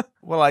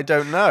 Well, I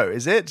don't know.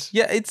 Is it?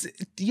 Yeah, it's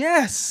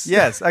yes.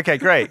 Yes. Okay,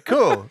 great.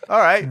 Cool. All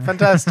right.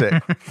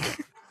 Fantastic.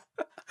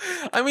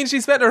 I mean, she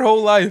spent her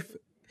whole life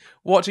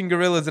watching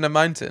gorillas in a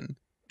mountain.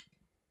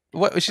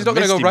 What? She's not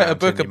going to go Misty write a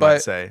Mountain, book you might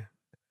about. say.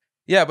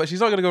 Yeah, but she's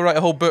not going to go write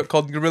a whole book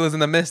called Gorillas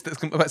in the Mist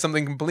that's about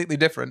something completely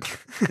different.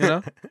 You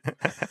know?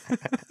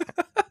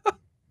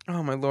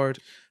 Oh my lord.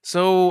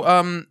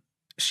 So,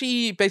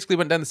 she basically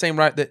went down the same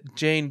route that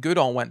Jane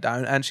Goodall went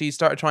down, and she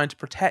started trying to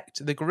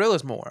protect the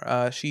gorillas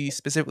more. She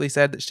specifically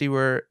said that She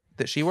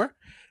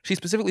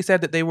specifically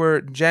said that they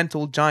were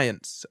gentle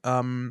giants,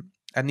 and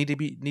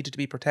needed to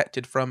be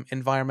protected from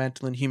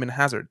environmental and human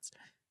hazards.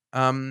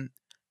 And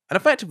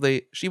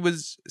effectively, she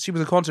was a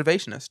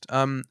conservationist.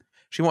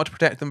 She wanted to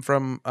protect them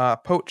from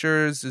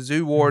poachers,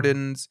 zoo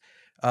wardens,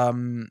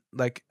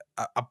 like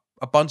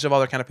a bunch of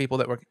other kind of people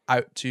that were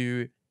out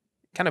to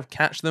kind of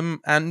catch them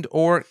and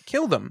or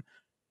kill them.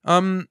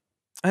 And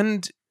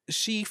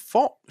she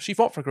fought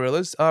for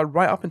gorillas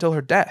right up until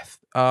her death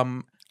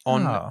on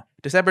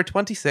December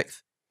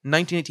 26th,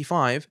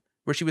 1985,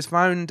 where she was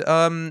found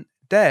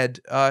dead,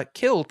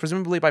 killed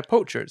presumably by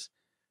poachers.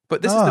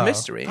 But this is the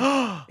mystery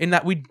in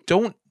that we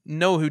don't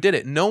know who did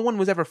it. No one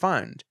was ever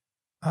found.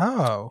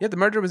 Oh. Yeah, the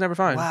murderer was never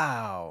found.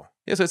 Wow.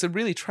 Yeah, so it's a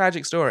really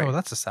tragic story. Oh,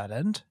 that's a sad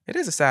end. It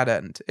is a sad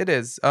end. It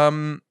is.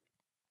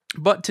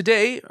 But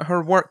today,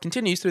 her work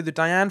continues through the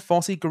Dian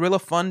Fossey Gorilla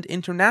Fund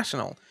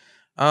International,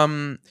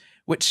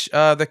 which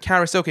the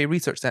Karasoke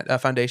Research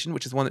Foundation,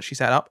 which is the one that she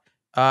set up,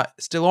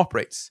 still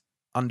operates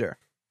under.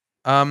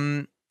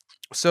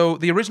 So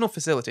the original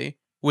facility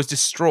was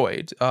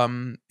destroyed.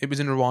 It was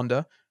in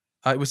Rwanda.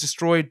 It was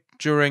destroyed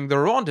during the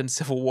Rwandan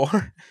Civil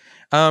War.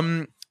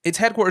 Its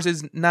headquarters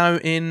is now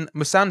in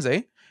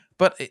Musanze,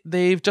 but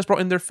they've just brought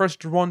in their first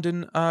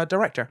Rwandan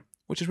director,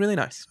 which is really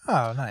nice.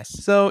 Oh, nice.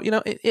 So, you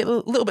know, it a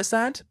little bit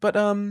sad, but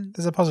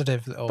There's a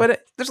positive little...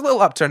 there's a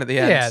little upturn at the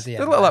end. Yeah, at the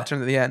There's end a little there.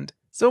 upturn at the end.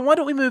 So why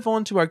don't we move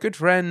on to our good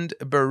friend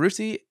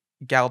Birutė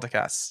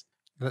Galdikas?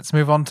 Let's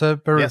move on to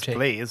Yes, Birutė.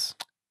 please.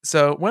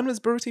 So when was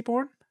Birutė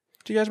born?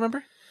 Do you guys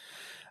remember?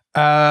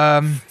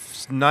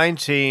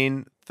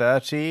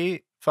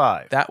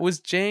 1935. That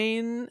was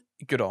Jane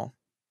Goodall.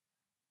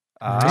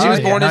 She was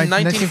yeah. born in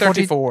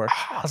 1940 1934.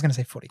 I was going to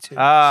say 42.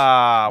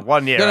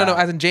 1 year. No.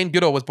 As in Jane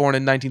Goodall was born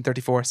in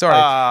 1934. Sorry.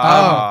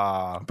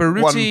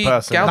 Birutė one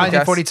person.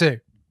 Galdikas. 1942.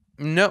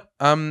 No.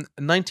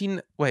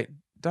 19. Wait.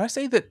 Did I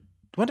say that?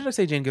 When did I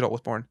say Jane Goodall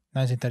was born?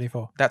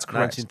 1934. That's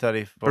correct.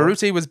 1934.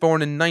 Birutė was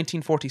born in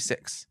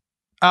 1946.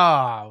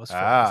 Ah, it was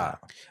 40.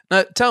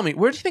 Now, tell me,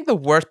 where do you think the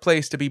worst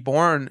place to be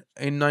born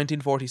in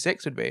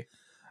 1946 would be?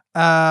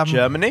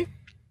 Germany?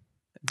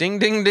 Ding,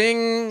 ding,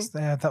 ding.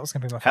 Yeah, that was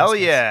going to be my first Hell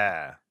guess.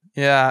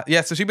 yeah.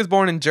 Yeah. So she was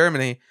born in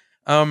Germany,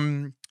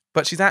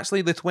 but she's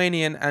actually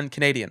Lithuanian and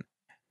Canadian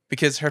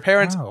because her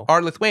parents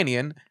are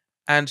Lithuanian,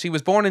 and she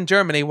was born in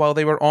Germany while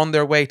they were on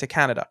their way to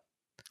Canada.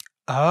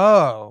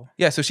 Oh.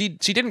 Yeah, so she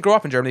didn't grow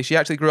up in Germany. She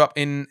actually grew up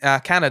in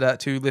Canada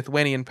to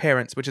Lithuanian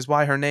parents, which is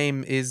why her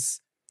name is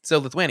so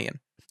Lithuanian.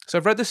 So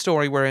I've read this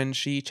story wherein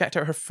she checked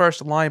out her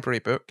first library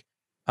book,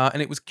 and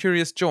it was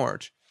Curious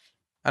George.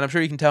 And I'm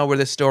sure you can tell where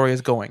this story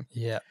is going.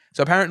 Yeah.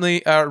 So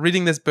apparently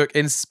reading this book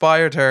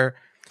inspired her...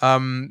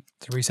 to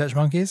research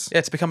monkeys?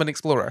 Yeah, to become an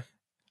explorer.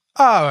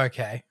 Oh,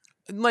 okay.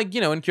 Like,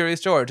 in Curious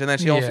George. And then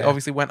she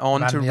obviously went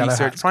on to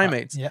research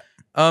primates. Yeah.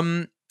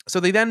 So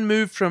they then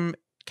moved from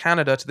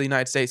Canada to the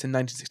United States in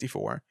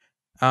 1964.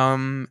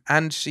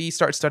 And she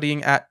started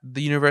studying at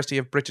the University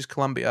of British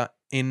Columbia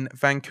in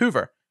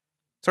Vancouver.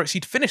 Sorry,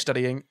 she'd finished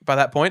studying by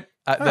that point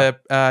at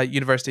the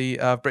University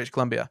of British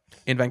Columbia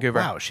in Vancouver.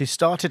 Wow, she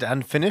started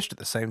and finished at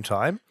the same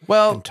time.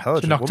 Well,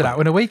 Intelligent She knocked it woman. out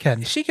in a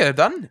weekend. she could have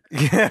done.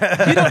 You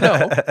don't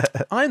know.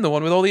 I'm the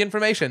one with all the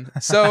information.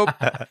 So,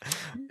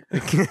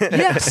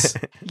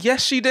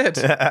 yes, she did.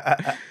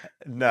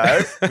 No.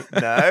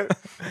 I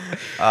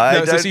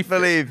No, so don't she-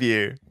 believe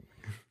you.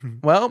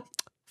 Well,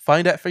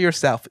 find out for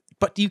yourself.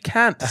 But you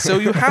can't, so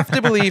you have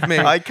to believe me.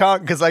 I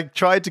can't because I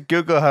tried to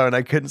Google her and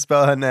I couldn't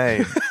spell her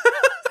name.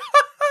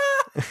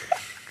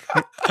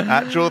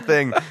 Actual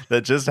thing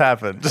that just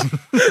happened.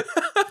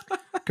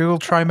 Google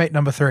Trimate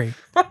number 3.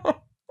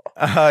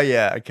 Oh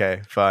yeah,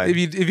 okay, fine. If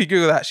you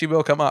Google that, she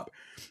will come up.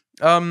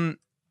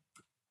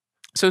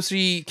 So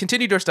she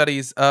continued her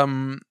studies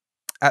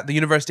at the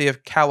University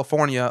of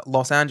California,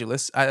 Los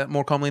Angeles,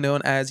 more commonly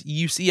known as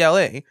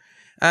UCLA.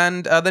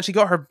 And then she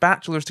got her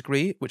bachelor's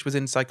degree, which was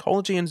in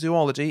psychology and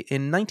zoology,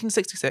 in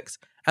 1966,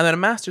 and then a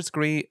master's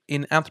degree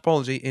in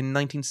anthropology in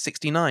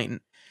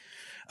 1969.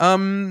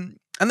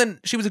 And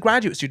then she was a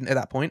graduate student at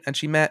that point, and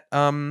she met,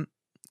 can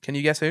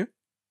you guess who?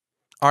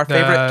 Our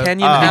favorite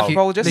Kenyan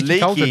anthropologist? Leaky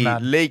Cauldron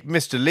Man.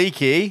 Mr.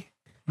 Leakey.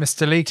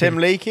 Mr. Leakey. Tim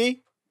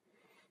Leakey.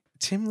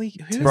 Tim Lee?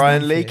 Who?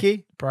 Brian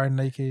Leakey. Brian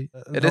Leakey.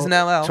 It is an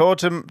LL.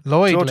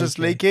 Lloyd Tortoise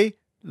Leakey.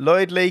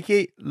 Lloyd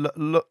Leakey.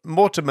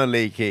 Mortimer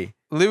Leakey.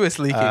 Lewis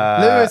Leakey.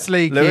 Lewis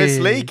Leakey. Lewis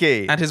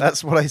Leakey. And his-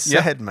 That's what I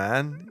said,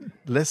 man.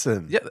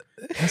 Listen. Yeah.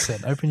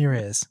 Listen, open your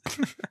ears.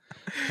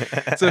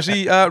 So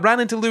she ran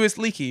into Lewis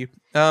Leakey,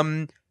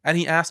 and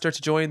he asked her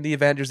to join the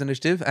Avengers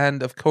Initiative,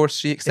 and of course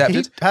she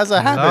accepted. He has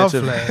a habit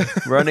Lovely.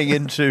 of running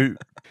into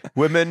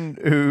women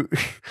who,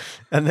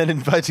 and then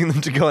inviting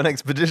them to go on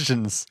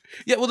expeditions.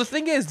 Yeah, well, the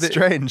thing is that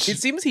Strange. it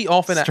seems he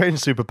often Strange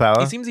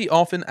superpower. he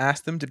often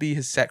asked them to be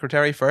his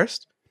secretary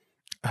first.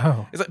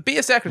 Oh. He's like, be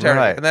a secretary,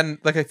 Right. and then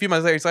like a few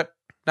months later, he's like,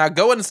 now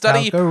go and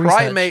study Now go research.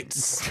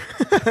 primates.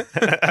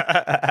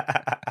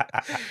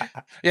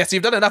 Yes,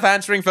 you've done enough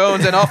answering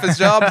phones and office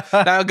job.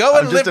 Now go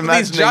and I'm live just with these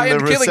imagining giant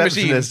the killing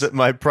receptionist machines. at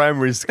my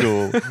primary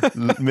school,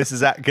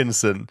 Mrs.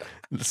 Atkinson,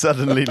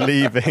 suddenly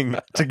leaving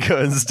to go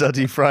and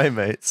study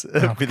primates.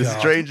 It would be the God.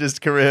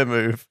 strangest career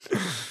move.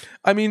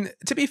 I mean,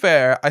 to be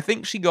fair, I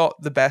think she got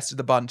the best of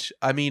the bunch.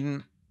 I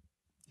mean,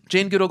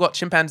 Jane Goodall got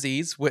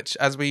chimpanzees, which,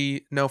 as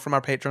we know from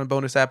our Patreon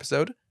bonus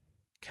episode,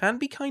 can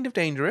be kind of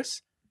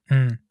dangerous.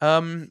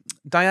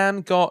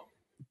 Diane got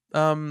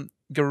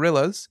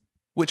gorillas,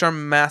 which are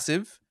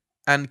massive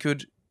and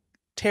could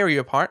tear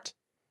you apart.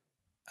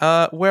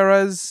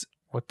 Whereas,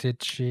 What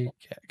did she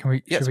get? Can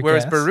we? yes, should we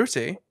whereas guess?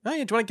 Birutė. Oh,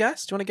 yeah, do you want to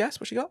guess? Do you want to guess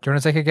what she got? Do you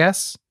want to take a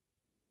guess?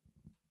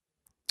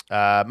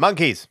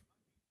 Monkeys.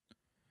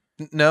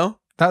 No,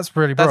 That's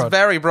really that's broad.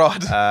 very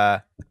broad.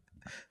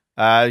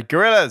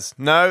 Gorillas.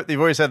 No,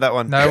 you've already said that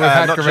one. No, we've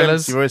had not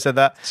gorillas. Chimps, you've already said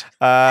that.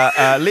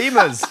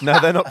 Lemurs. No,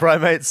 they're not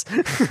primates.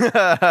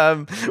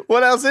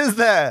 What else is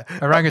there?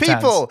 Orangutans.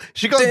 People.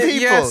 She got people.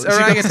 Yes, She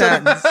got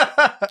orangutans.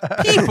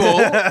 People.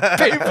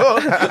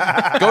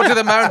 people. Go to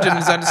the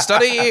mountains and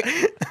study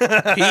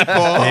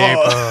people.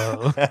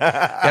 You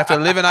have to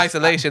live in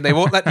isolation. They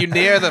won't let you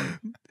near them.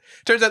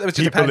 Turns out there was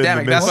just People a in the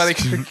pandemic. That's why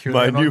mist. they.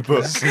 My new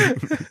book.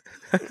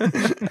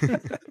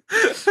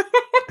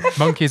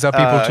 Monkeys are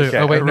people too. okay.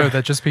 Oh wait, no,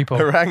 they're just people.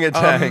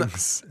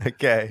 Orangutans.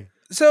 Okay.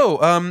 So,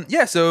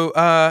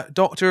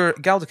 Dr.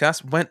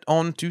 Galdikas went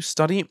on to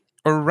study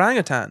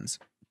orangutans.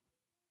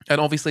 And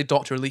obviously,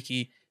 Dr.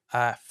 Leakey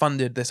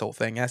funded this whole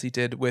thing, as he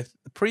did with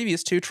the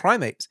previous two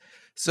Trimates.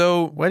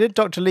 So, Where did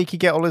Dr. Leakey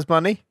get all his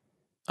money?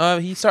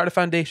 he started a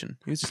foundation.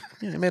 He was just,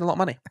 he made a lot of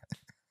money.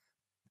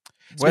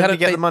 So Where he did he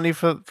get they- the money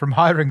for? From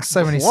hiring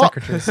so many What?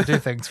 secretaries to do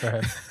things for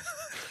him.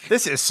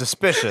 This is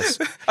suspicious.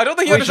 I don't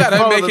think you We should understand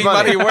how follow the making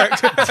money. money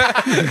worked.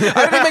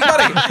 How did he make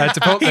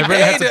money? They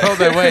really had to pull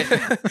their weight.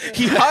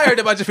 He hired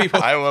a bunch of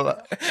people I will.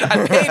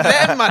 and paid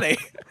them money.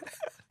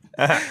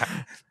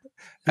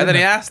 And then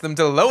he asked them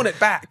to loan it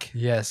back.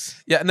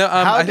 Yes. Yeah, no.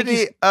 How I did think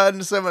he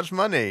earn so much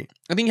money?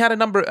 I think he had a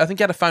number. I think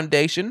he had a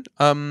foundation.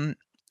 So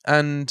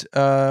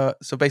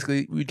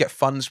basically, we'd get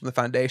funds from the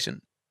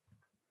foundation.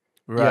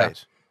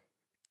 Right.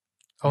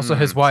 Also,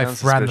 his wife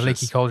sounds ran the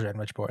suspicious. leaky cauldron,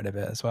 which brought in a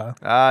bit as well.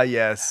 Ah,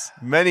 yes.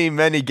 Many,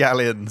 many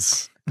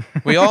galleons.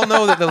 We all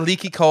know that the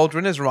leaky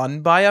cauldron is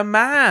run by a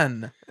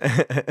man,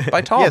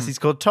 by Tom. Yes, he's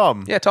called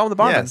Tom. Yeah, Tom the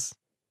barman. Yes.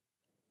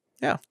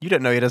 Yeah. You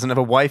don't know he doesn't have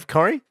a wife,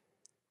 Corey?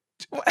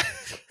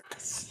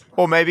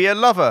 Or maybe a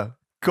lover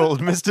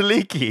called Mr.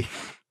 Leaky.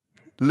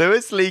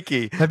 Lewis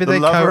Leaky. Maybe the they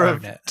lover co-own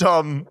of it.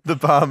 Tom the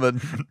barman.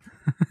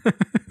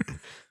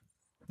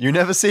 You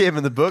never see him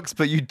in the books,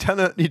 but you don't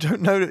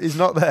know that he's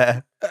not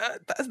there.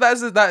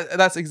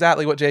 That's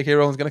exactly what J.K.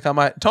 Rowling's going to come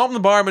out. Tom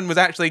the barman was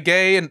actually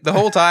gay and the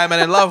whole time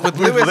and in love with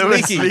Lewis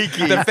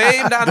Leakey, the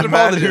famed the man who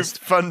anthropologist.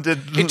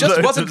 funded It just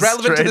loads wasn't of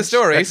relevant to the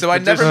strange story, so I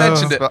never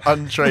expeditions mentioned it. for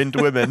untrained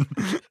women.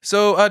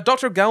 So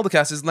Dr.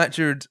 Galdikas has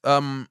lectured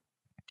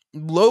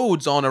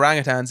loads on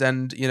orangutans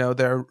and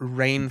their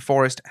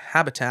rainforest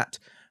habitat,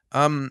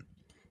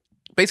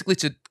 basically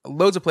to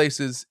loads of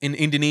places in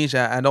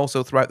Indonesia and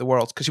also throughout the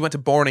world. Because she went to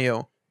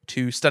Borneo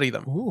to study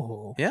them.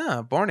 Ooh.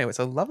 Yeah, Borneo. It's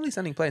a lovely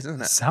sounding place,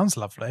 isn't it? Sounds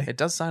lovely. It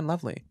does sound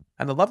lovely.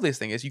 And the loveliest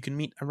thing is you can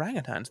meet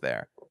orangutans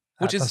there,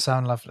 which That does is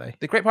sound lovely.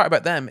 the great part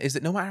about them is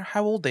that no matter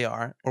how old they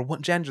are or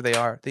what gender they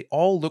are, they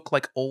all look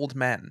like old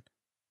men.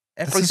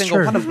 Every This is single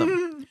true. one of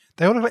them.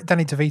 They all look like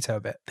Danny DeVito a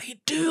bit.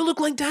 They do look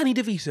like Danny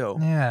DeVito.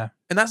 Yeah.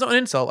 And that's not an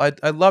insult.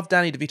 I love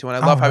Danny DeVito and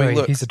I love how he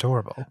looks. He's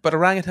adorable. But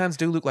orangutans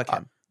do look like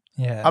him.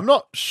 Yeah. I'm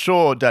not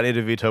sure Danny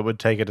DeVito would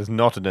take it as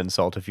not an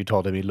insult if you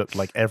told him he looked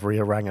like every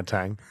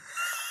orangutan.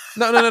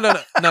 No.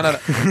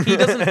 He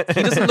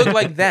doesn't look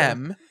like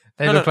them.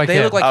 They look like they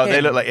him. look like Oh, him.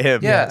 they look like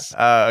him. Yes.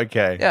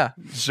 Okay. Yeah.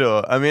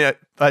 Sure. I mean,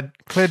 I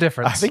Clear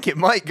difference. think it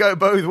might go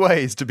both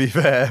ways, to be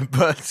fair,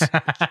 but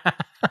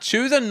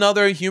Choose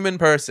another human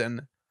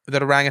person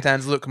that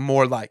orangutans look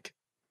more like.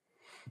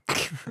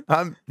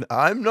 I'm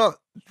not.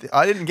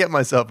 I didn't get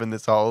myself in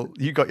this hole.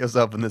 You got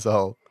yourself in this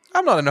hole.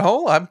 I'm not in a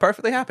hole. I'm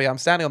perfectly happy. I'm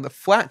standing on the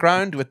flat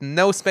ground with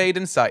no spade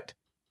in sight.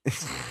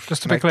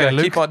 Just to be Like, clear,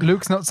 keep on-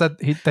 Luke's not said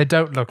they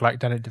don't look like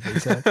Danny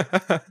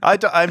DeVito.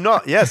 I'm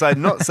not. Yes,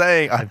 I'm not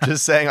saying. I'm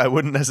just saying I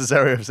wouldn't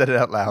necessarily have said it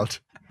out loud.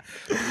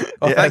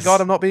 Oh, thank Yes. God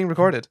I'm not being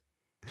recorded.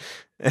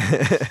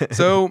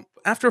 So,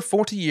 after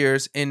 40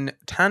 years in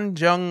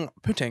Tanjung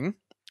Puting,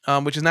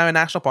 which is now a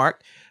national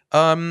park,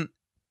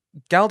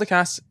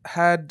 Galdikas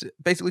had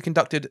basically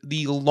conducted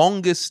the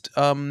longest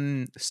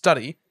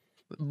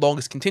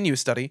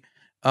continuous study,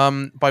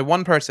 by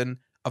one person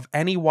of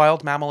any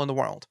wild mammal in the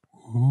world.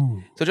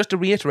 Ooh. So just to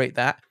reiterate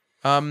that,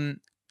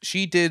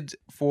 she did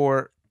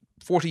for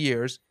 40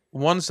 years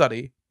one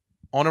study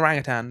on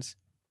orangutans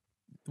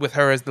with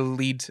her as the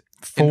lead.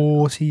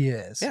 40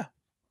 years. Yeah.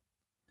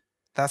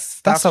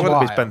 That's That's a what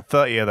while. We spent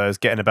 30 of those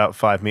getting about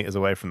 5 meters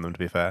away from them, to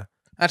be fair.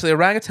 Actually,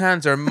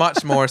 orangutans are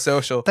much more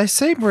social. They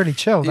seem really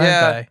chill, don't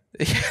Yeah.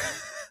 they?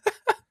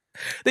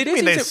 They do I mean,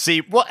 seem they to- see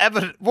what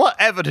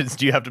evidence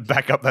do you have to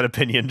back up that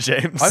opinion,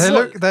 James? They're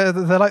like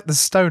the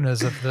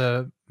stoners of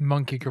the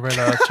monkey,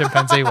 gorilla,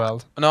 chimpanzee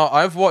world. No,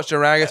 I've watched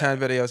orangutan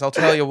videos. I'll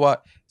tell you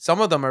what, some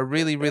of them are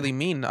really, really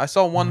mean. I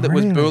saw one that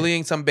was Really?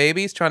 bullying some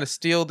babies, trying to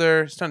steal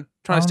their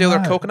Oh, their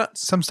no.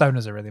 coconuts. Some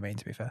stoners are really mean,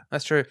 to be fair.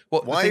 That's true.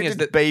 Well, Why the thing did is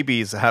that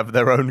babies have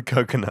their own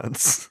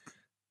coconuts?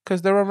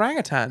 because they're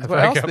orangutans. I What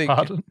beg else? your They,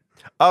 pardon.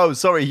 Oh,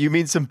 sorry, you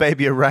mean some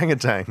baby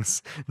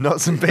orangutans,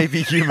 not some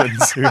baby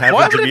humans who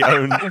happen to be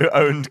who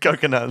owned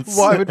coconuts.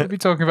 Why would we be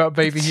talking about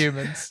baby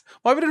humans?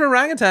 why would an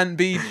orangutan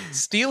be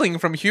stealing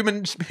from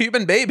human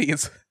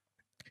babies?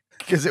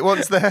 Because it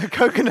wants their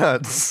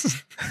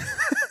coconuts.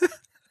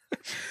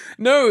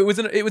 No, it was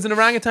an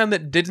orangutan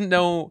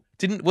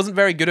that wasn't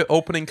very good at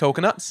opening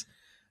coconuts,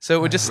 so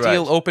it would just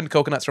steal Right. open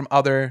coconuts from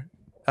other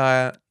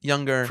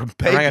younger From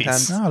babies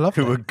orangutans. Oh,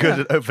 lovely. who were good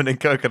at opening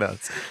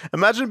coconuts.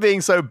 Imagine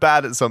being so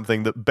bad at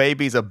something that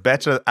babies are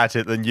better at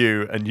it than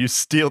you, and you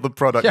steal the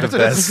product You of have to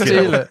their just skill.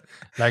 steal it.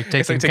 Like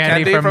taking like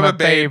candy, from a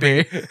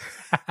baby.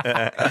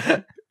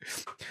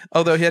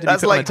 Although he had to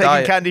That's be put like on a taking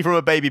diet. candy from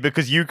a baby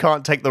because you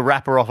can't take the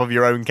wrapper off of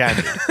your own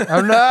candy.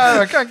 Oh no,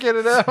 I can't get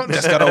it out.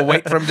 Just gotta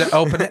wait for him to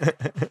open it.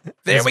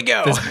 There we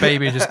go. This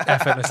baby just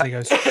effortlessly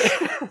goes.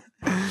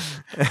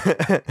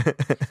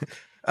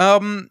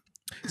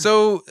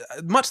 So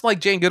much like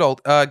Jane Goodall,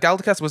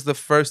 Galdikas was the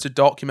first to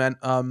document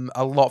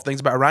a lot of things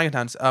about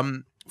orangutans.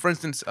 For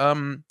instance,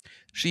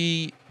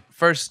 she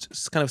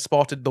first kind of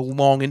spotted the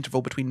long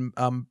interval between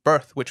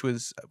birth, which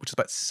is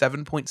about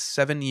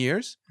 7.7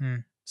 years. Hmm.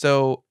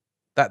 So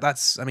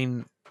that's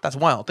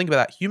wild. Think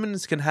about that.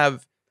 Humans can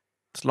have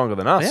It's longer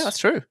than us. yeah, that's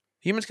true.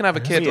 Humans can have a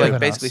It is kid longer like than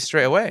basically us.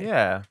 straight away.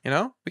 Yeah. You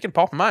know, we can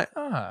pop them out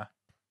Ah,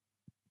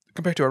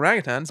 compared to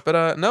orangutans,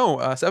 but no,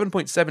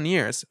 7.7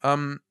 years.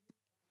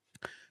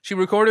 She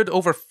recorded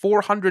over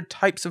 400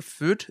 types of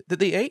food that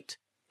they ate,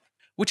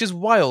 which is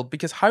wild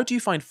because how do you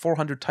find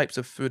 400 types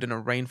of food in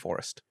a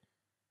rainforest?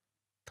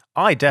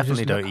 I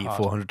definitely look don't eat hard.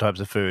 400 types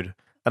of food.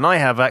 And I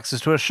have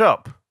access to a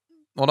shop.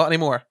 Well, not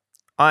anymore.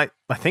 I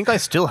think I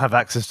still have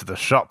access to the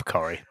shop,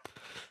 Corey.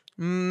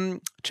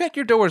 Check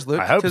your doors, Luke.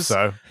 I hope 'cause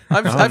so.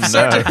 I've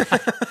searched.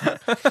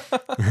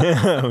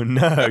 Oh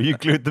no, you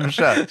glued them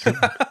shut.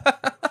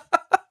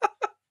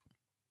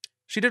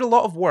 She did a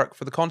lot of work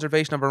for the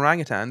conservation of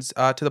orangutans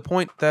to the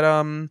point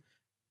that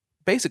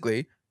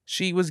basically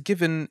she was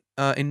given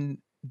in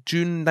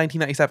June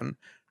 1997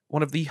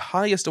 one of the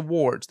highest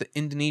awards that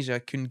Indonesia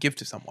can give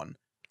to someone.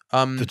 The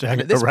And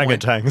at this point-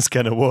 Orangutan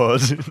Skin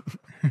Award.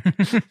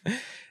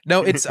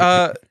 No, it's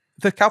the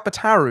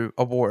Kalpataru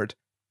Award.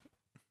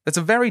 That's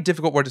a very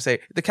difficult word to say.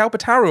 The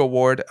Kalpataru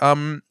Award,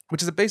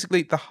 which is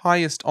basically the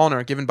highest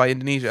honor given by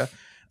Indonesia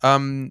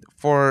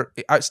for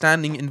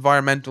outstanding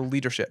environmental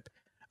leadership.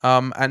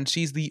 And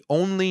she's the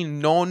only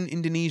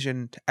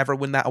non-Indonesian to ever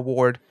win that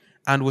award,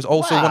 and was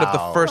also one of the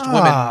Wow. first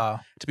women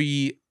Ah. to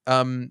be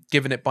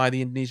given it by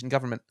the Indonesian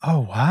government. Oh,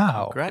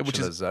 wow. Which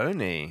is-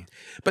 Congratulations.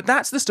 But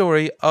that's the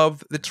story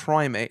of the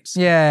Trimates.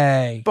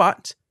 Yay.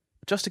 But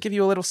just to give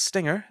you a little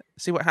stinger,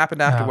 see what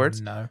happened afterwards.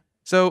 Oh, no.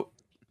 So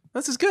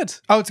this is good.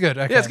 Oh, it's good.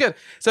 Okay. Yeah, it's good.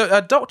 So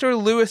Dr.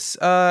 Louis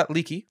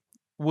Leakey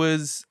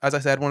was, as I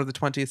said, one of the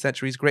 20th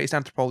century's greatest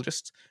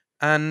anthropologists,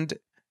 and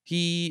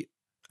he.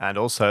 And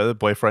also the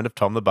boyfriend of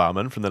Tom the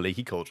barman from the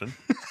Leaky Cauldron.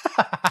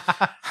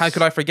 How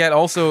could I forget?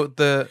 Also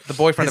the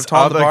boyfriend His of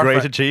Tom the other bar.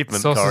 great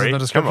achievement, Sources in Corey. the Come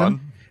description.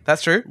 on.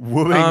 That's true.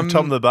 Wooing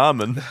Tom the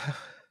barman.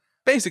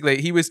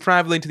 Basically, he was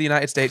traveling to the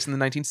United States in the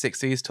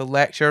 1960s to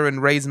lecture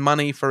and raise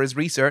money for his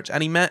research,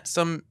 and he met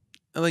some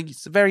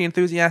very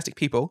enthusiastic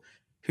people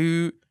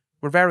who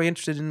were very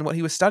interested in what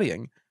he was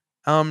studying.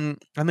 And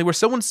they were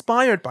so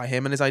inspired by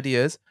him and his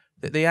ideas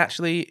that they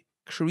actually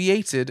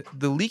created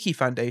the Leakey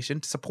Foundation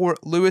to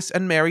support Louis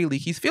and Mary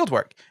Leakey's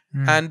fieldwork.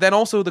 And then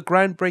also the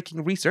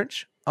groundbreaking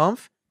research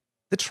of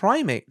the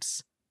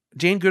Trimates.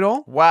 Jane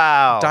Goodall,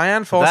 Wow.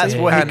 Dian Fossey, That's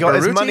where he and got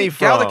his Birutė money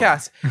from.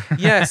 Galdikas.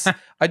 Yes,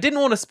 I didn't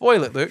want to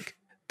spoil it, Luke,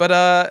 but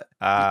I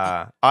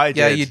did.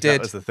 Yeah, you did.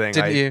 That was the thing.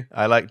 Didn't you?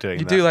 I like doing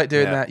you that. do like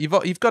doing Yeah.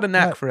 that. You've got a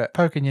knack for it.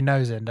 Poking your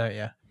nose in, don't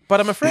you? But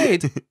I'm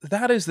afraid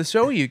that is the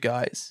show, you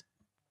guys,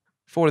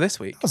 for this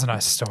week. That was a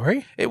nice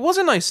story. It was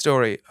a nice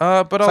story,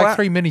 but It's like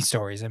 3 mini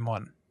stories in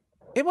one.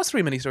 it was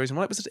 3 mini stories in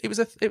one. It was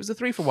a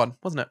 3-for-1,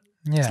 wasn't it?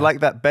 Yeah. It's like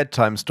that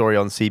bedtime story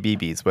on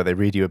CBeebies where they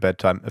read you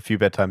a few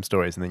bedtime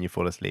stories and then you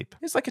fall asleep.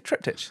 It's like a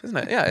triptych, isn't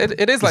it? Yeah,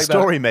 it is The like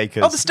story that.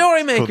 makers. Oh, the story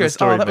Called the makers.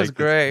 Story Oh, that was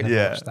Makers. great.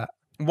 Yeah. Watch that.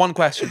 One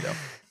question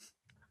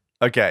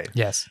though. Okay.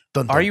 Yes.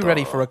 Dun, dun, Are you dun.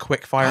 ready for a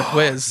quick fire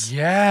quiz?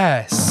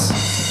 Yes.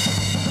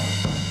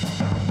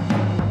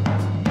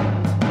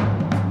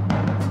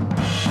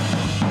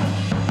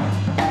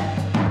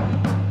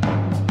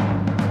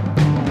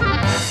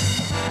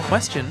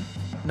 Question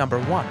number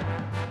 1.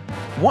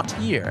 What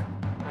year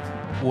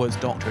was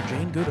Dr.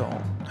 Jane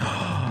Goodall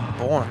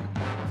born?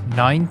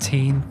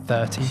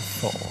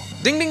 1934.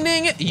 Ding, ding,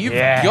 ding! You've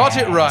Yes. got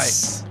it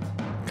right.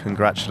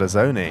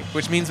 Congratulations.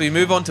 Which means we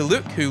move on to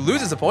Luke, who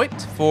loses a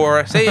point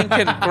for saying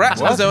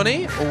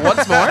congratulations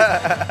once more.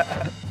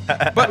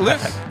 But Luke,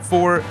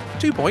 for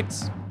 2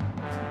 points,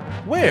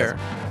 where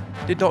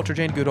did Dr.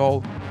 Jane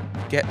Goodall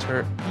get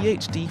her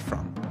PhD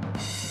from?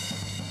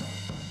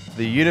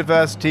 The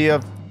University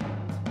of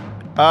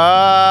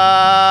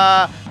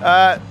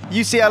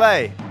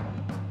UCLA.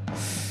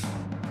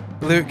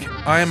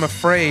 Luke, I am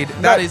afraid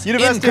that is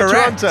University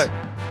incorrect. of Toronto.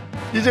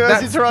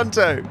 University of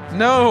Toronto.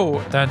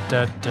 No, Dun,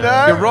 dun, dun.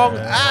 No. you're wrong.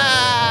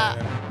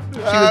 She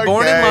She was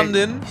born in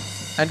London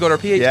and got her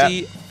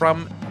PhD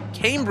from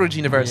Cambridge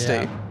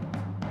University.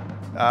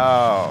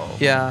 Oh.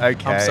 Yeah.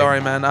 Okay. I'm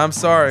sorry, man. I'm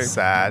sorry.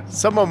 Sad.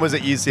 Someone was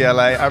at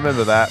UCLA. I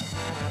remember that.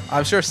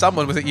 I'm sure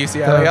someone was at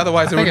UCLA,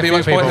 otherwise I there wouldn't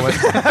think be a much few point.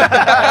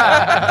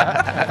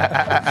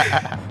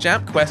 people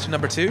Jamp, question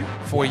number 2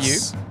 for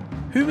Yes. you.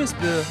 Who is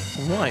the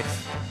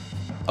wife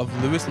of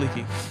Louis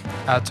Leakey?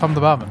 Tom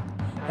the barman.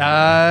 No.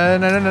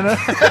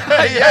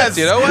 Yes.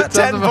 You know what?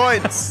 10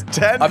 points.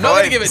 10 I'm not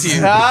going to give it to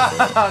you.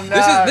 Oh,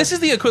 no. This is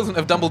the equivalent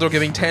of Dumbledore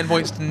giving 10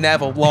 points to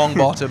Neville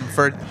Longbottom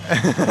for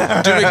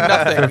doing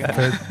nothing.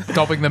 For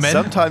dobbing them in.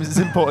 Sometimes it's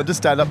important to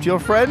stand up to your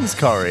friends,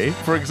 Corey.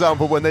 For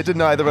example, when they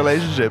deny the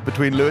relationship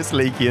between Louis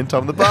Leakey and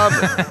Tom the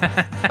barman.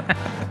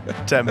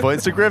 10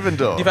 points to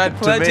Gryffindor. You've had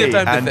To plenty me of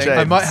time to and think. James.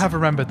 I might have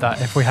remembered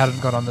that if we hadn't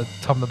gone on the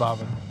Tom the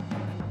barman.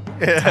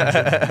 I'm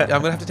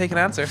going to have to take an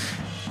answer.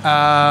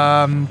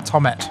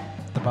 Tomette,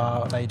 the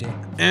bar lady.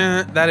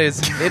 That is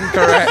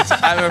incorrect,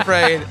 I'm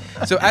afraid.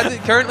 So as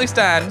it currently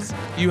stands,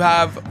 you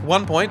have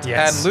 1 point,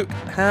 Yes. and Luke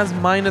has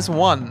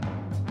 -1.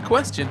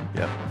 Question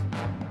Yep.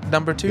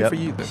 number 2 Yep. for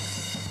you, Luke.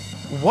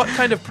 What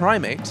kind of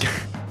primate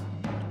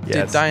did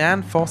Yes.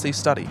 Dian Fossey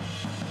study?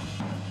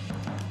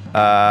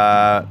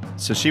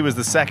 So she was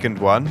the second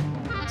one.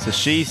 So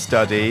she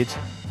studied.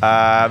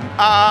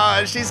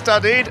 She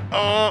studied.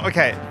 Oh,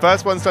 okay.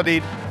 First one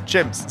studied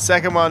chimps.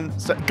 Second one,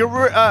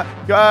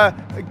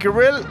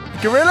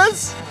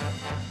 gorillas.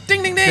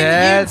 Ding, ding, ding!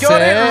 That's You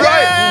got it it.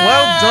 right.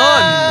 Well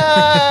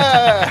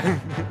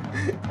done.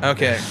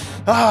 Okay.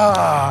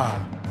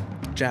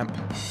 Jamp.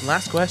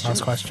 Last question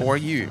for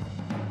you.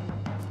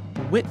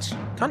 Which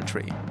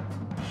country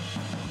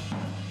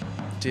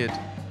did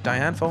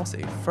Dian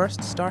Fossey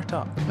first start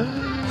up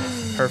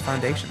her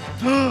foundation?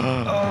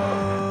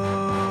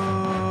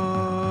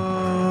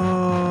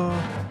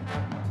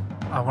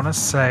 I want to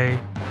say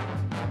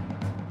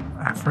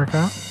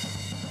Africa.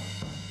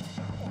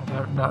 I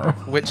don't know.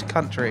 Which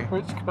country?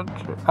 Which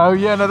country? Oh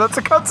yeah, no, that's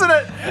a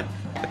continent.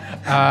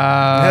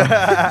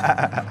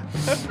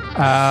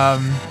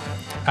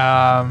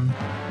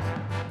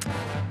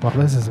 Well,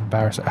 this is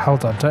embarrassing.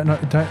 Hold on,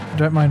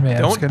 don't mind me.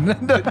 I'm just gonna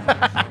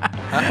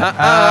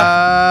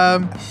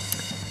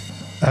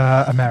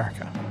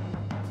America.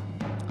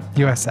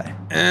 USA.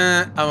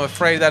 I'm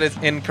afraid that is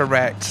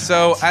incorrect.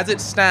 So, as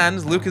it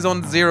stands, Luke is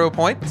on 0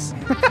 points.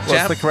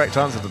 What's the correct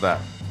answer to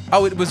that?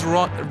 Oh, it was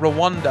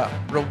Rwanda.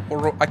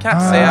 I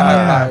can't say it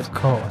out loud. Of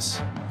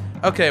course.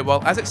 Okay,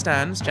 well, as it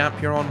stands,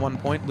 Jamp, you're on 1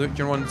 point. Luke,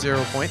 you're on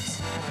 0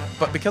 points.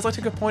 But because I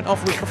took a point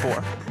off Luke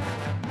before,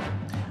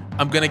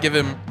 I'm going to give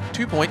him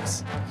 2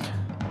 points.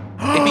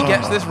 If he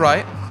gets this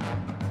right.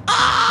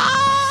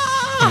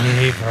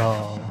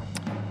 Evil.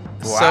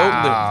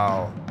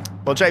 Wow.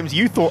 Well, James,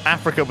 you thought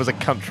Africa was a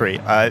country.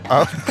 I did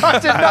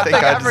not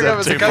think Africa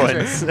was a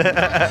country.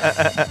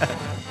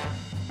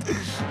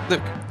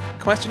 Look,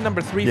 question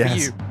number 3 for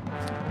you.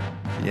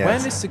 Yes.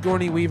 When is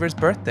Sigourney Weaver's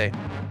birthday?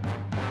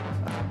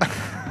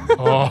 Can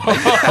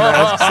I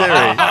ask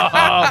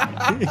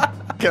Siri?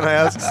 Can I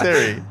ask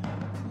Siri?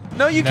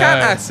 No, you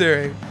can't ask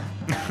Siri.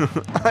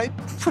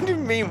 What do you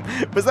mean?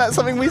 Was that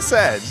something we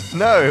said?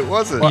 No, it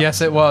wasn't.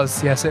 Yes, it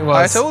was. Yes, it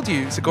was. I told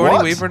you,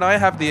 Sigourney Weaver and I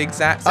have the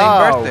exact same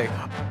birthday.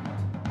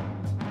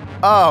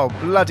 Oh,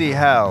 bloody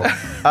hell.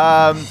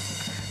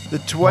 The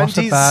 20s. What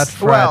a bad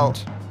friend. Well,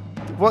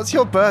 what's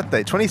your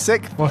birthday?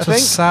 26th, What I a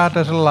think? sad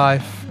little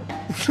life.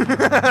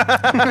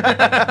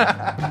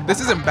 This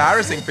is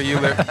embarrassing for you,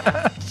 Luke.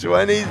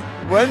 20.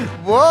 When?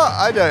 What?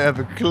 I don't have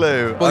a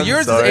clue. Well, I'm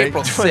yours sorry. is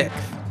April 6th.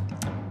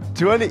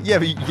 20. Yeah,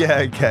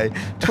 okay.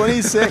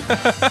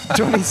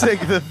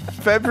 26th of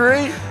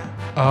February.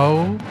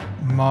 Oh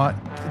my!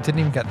 Didn't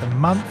even get the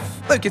month.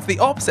 Look, it's the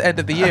opposite end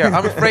of the year.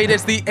 I'm afraid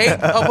it's the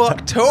 8th of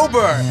October.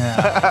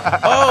 Yeah.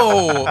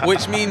 Oh,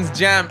 which means,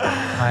 Jamp,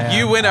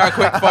 you win our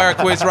quickfire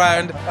quiz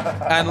round.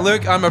 And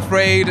Luke, I'm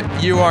afraid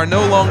you are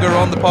no longer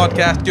on the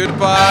podcast.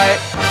 Goodbye.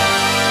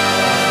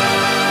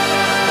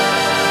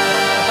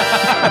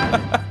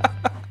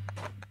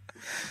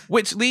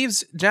 Which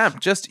leaves,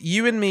 Jamp, just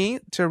you and me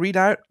to read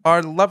out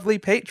our lovely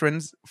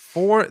patrons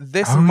for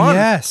this month.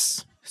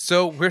 Yes.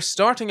 So we're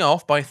starting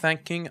off by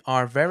thanking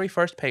our very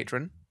first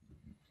patron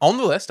on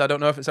the list. I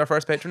don't know if it's our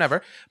first patron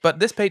ever, but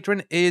this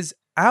patron is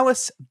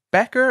Alice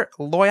Becker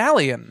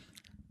Loyalian.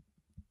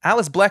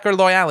 Alice Blecker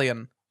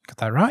Loyalian. Got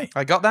that right.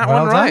 I got that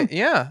Well one right. done.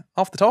 Yeah,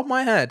 off the top of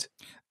my head.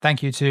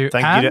 Thank you to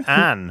Thank Anne. you to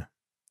Anne.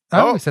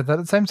 Oh, we said that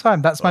at the same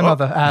time. That's my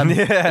mother, Anne.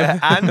 Yeah,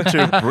 and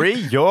to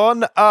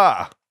Brion.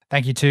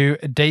 Thank you to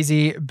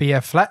Daisy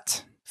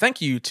Biaflet.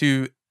 Thank you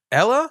to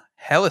Ella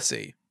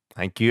Hellisy.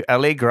 Thank you,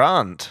 Ellie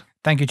Grant.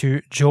 Thank you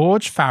to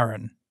George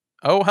Farron.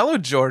 Oh, hello,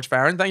 George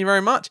Farron. Thank you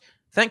very much.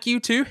 Thank you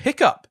to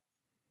Hiccup.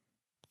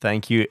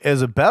 Thank you,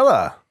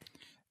 Isabella.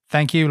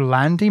 Thank you,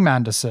 Landy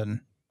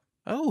Manderson.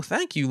 Oh,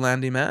 thank you,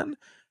 Landy Man.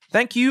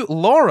 Thank you,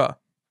 Laura.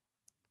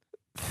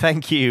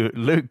 Thank you,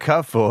 Luke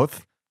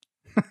Cutforth.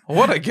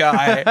 What a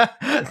guy.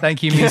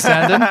 Thank you, Miss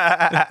Sandon.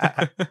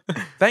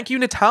 Thank you,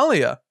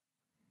 Natalia.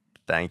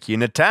 Thank you,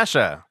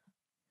 Natasha.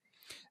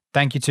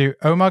 Thank you to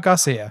Omar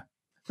Garcia.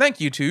 Thank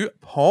you to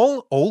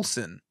Paul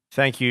Olson.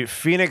 Thank you,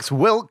 Phoenix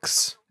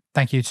Wilkes.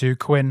 Thank you to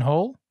Quinn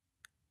Hall.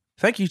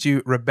 Thank you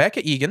to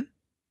Rebecca Egan.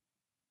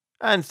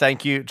 And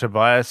thank you,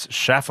 Tobias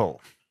Schaffel.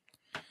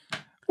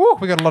 Woo,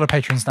 we got a lot of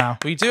patrons now.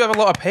 We do have a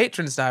lot of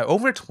patrons now,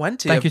 over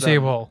 20 Thank of you them. to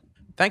you all.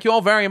 Thank you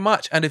all very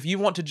much. And if you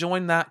want to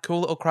join that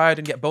cool little crowd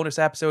and get bonus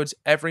episodes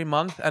every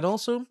month and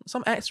also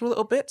some extra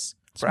little bits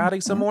for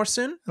adding some more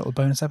soon, Little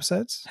bonus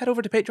episodes. head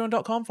over to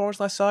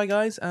patreon.com/SCI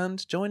Guys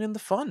and join in the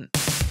fun.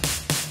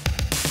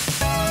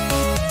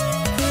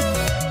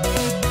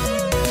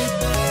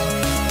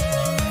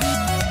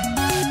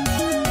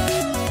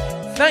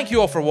 Thank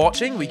you all for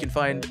watching. We can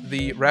find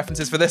the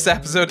references for this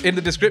episode in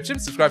the description.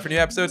 Subscribe for new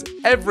episodes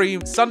every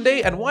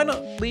Sunday, and why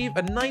not leave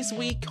a nice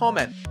wee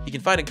comment? You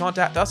can find and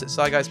contact us at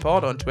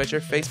SciGuysPod on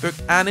Twitter,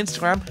 Facebook, and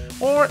Instagram,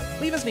 or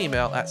leave us an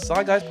email at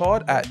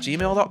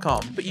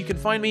sciguyspod@gmail.com. But you can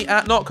find me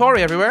at NotCorey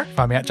everywhere.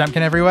 Find me at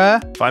Jampkin everywhere.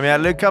 Find me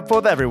at Luke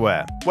Cutforth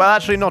everywhere. Well,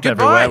 actually, not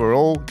Goodbye. everywhere. We're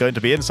all going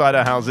to be inside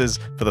our houses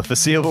for the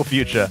foreseeable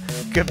future.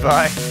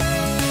 Goodbye.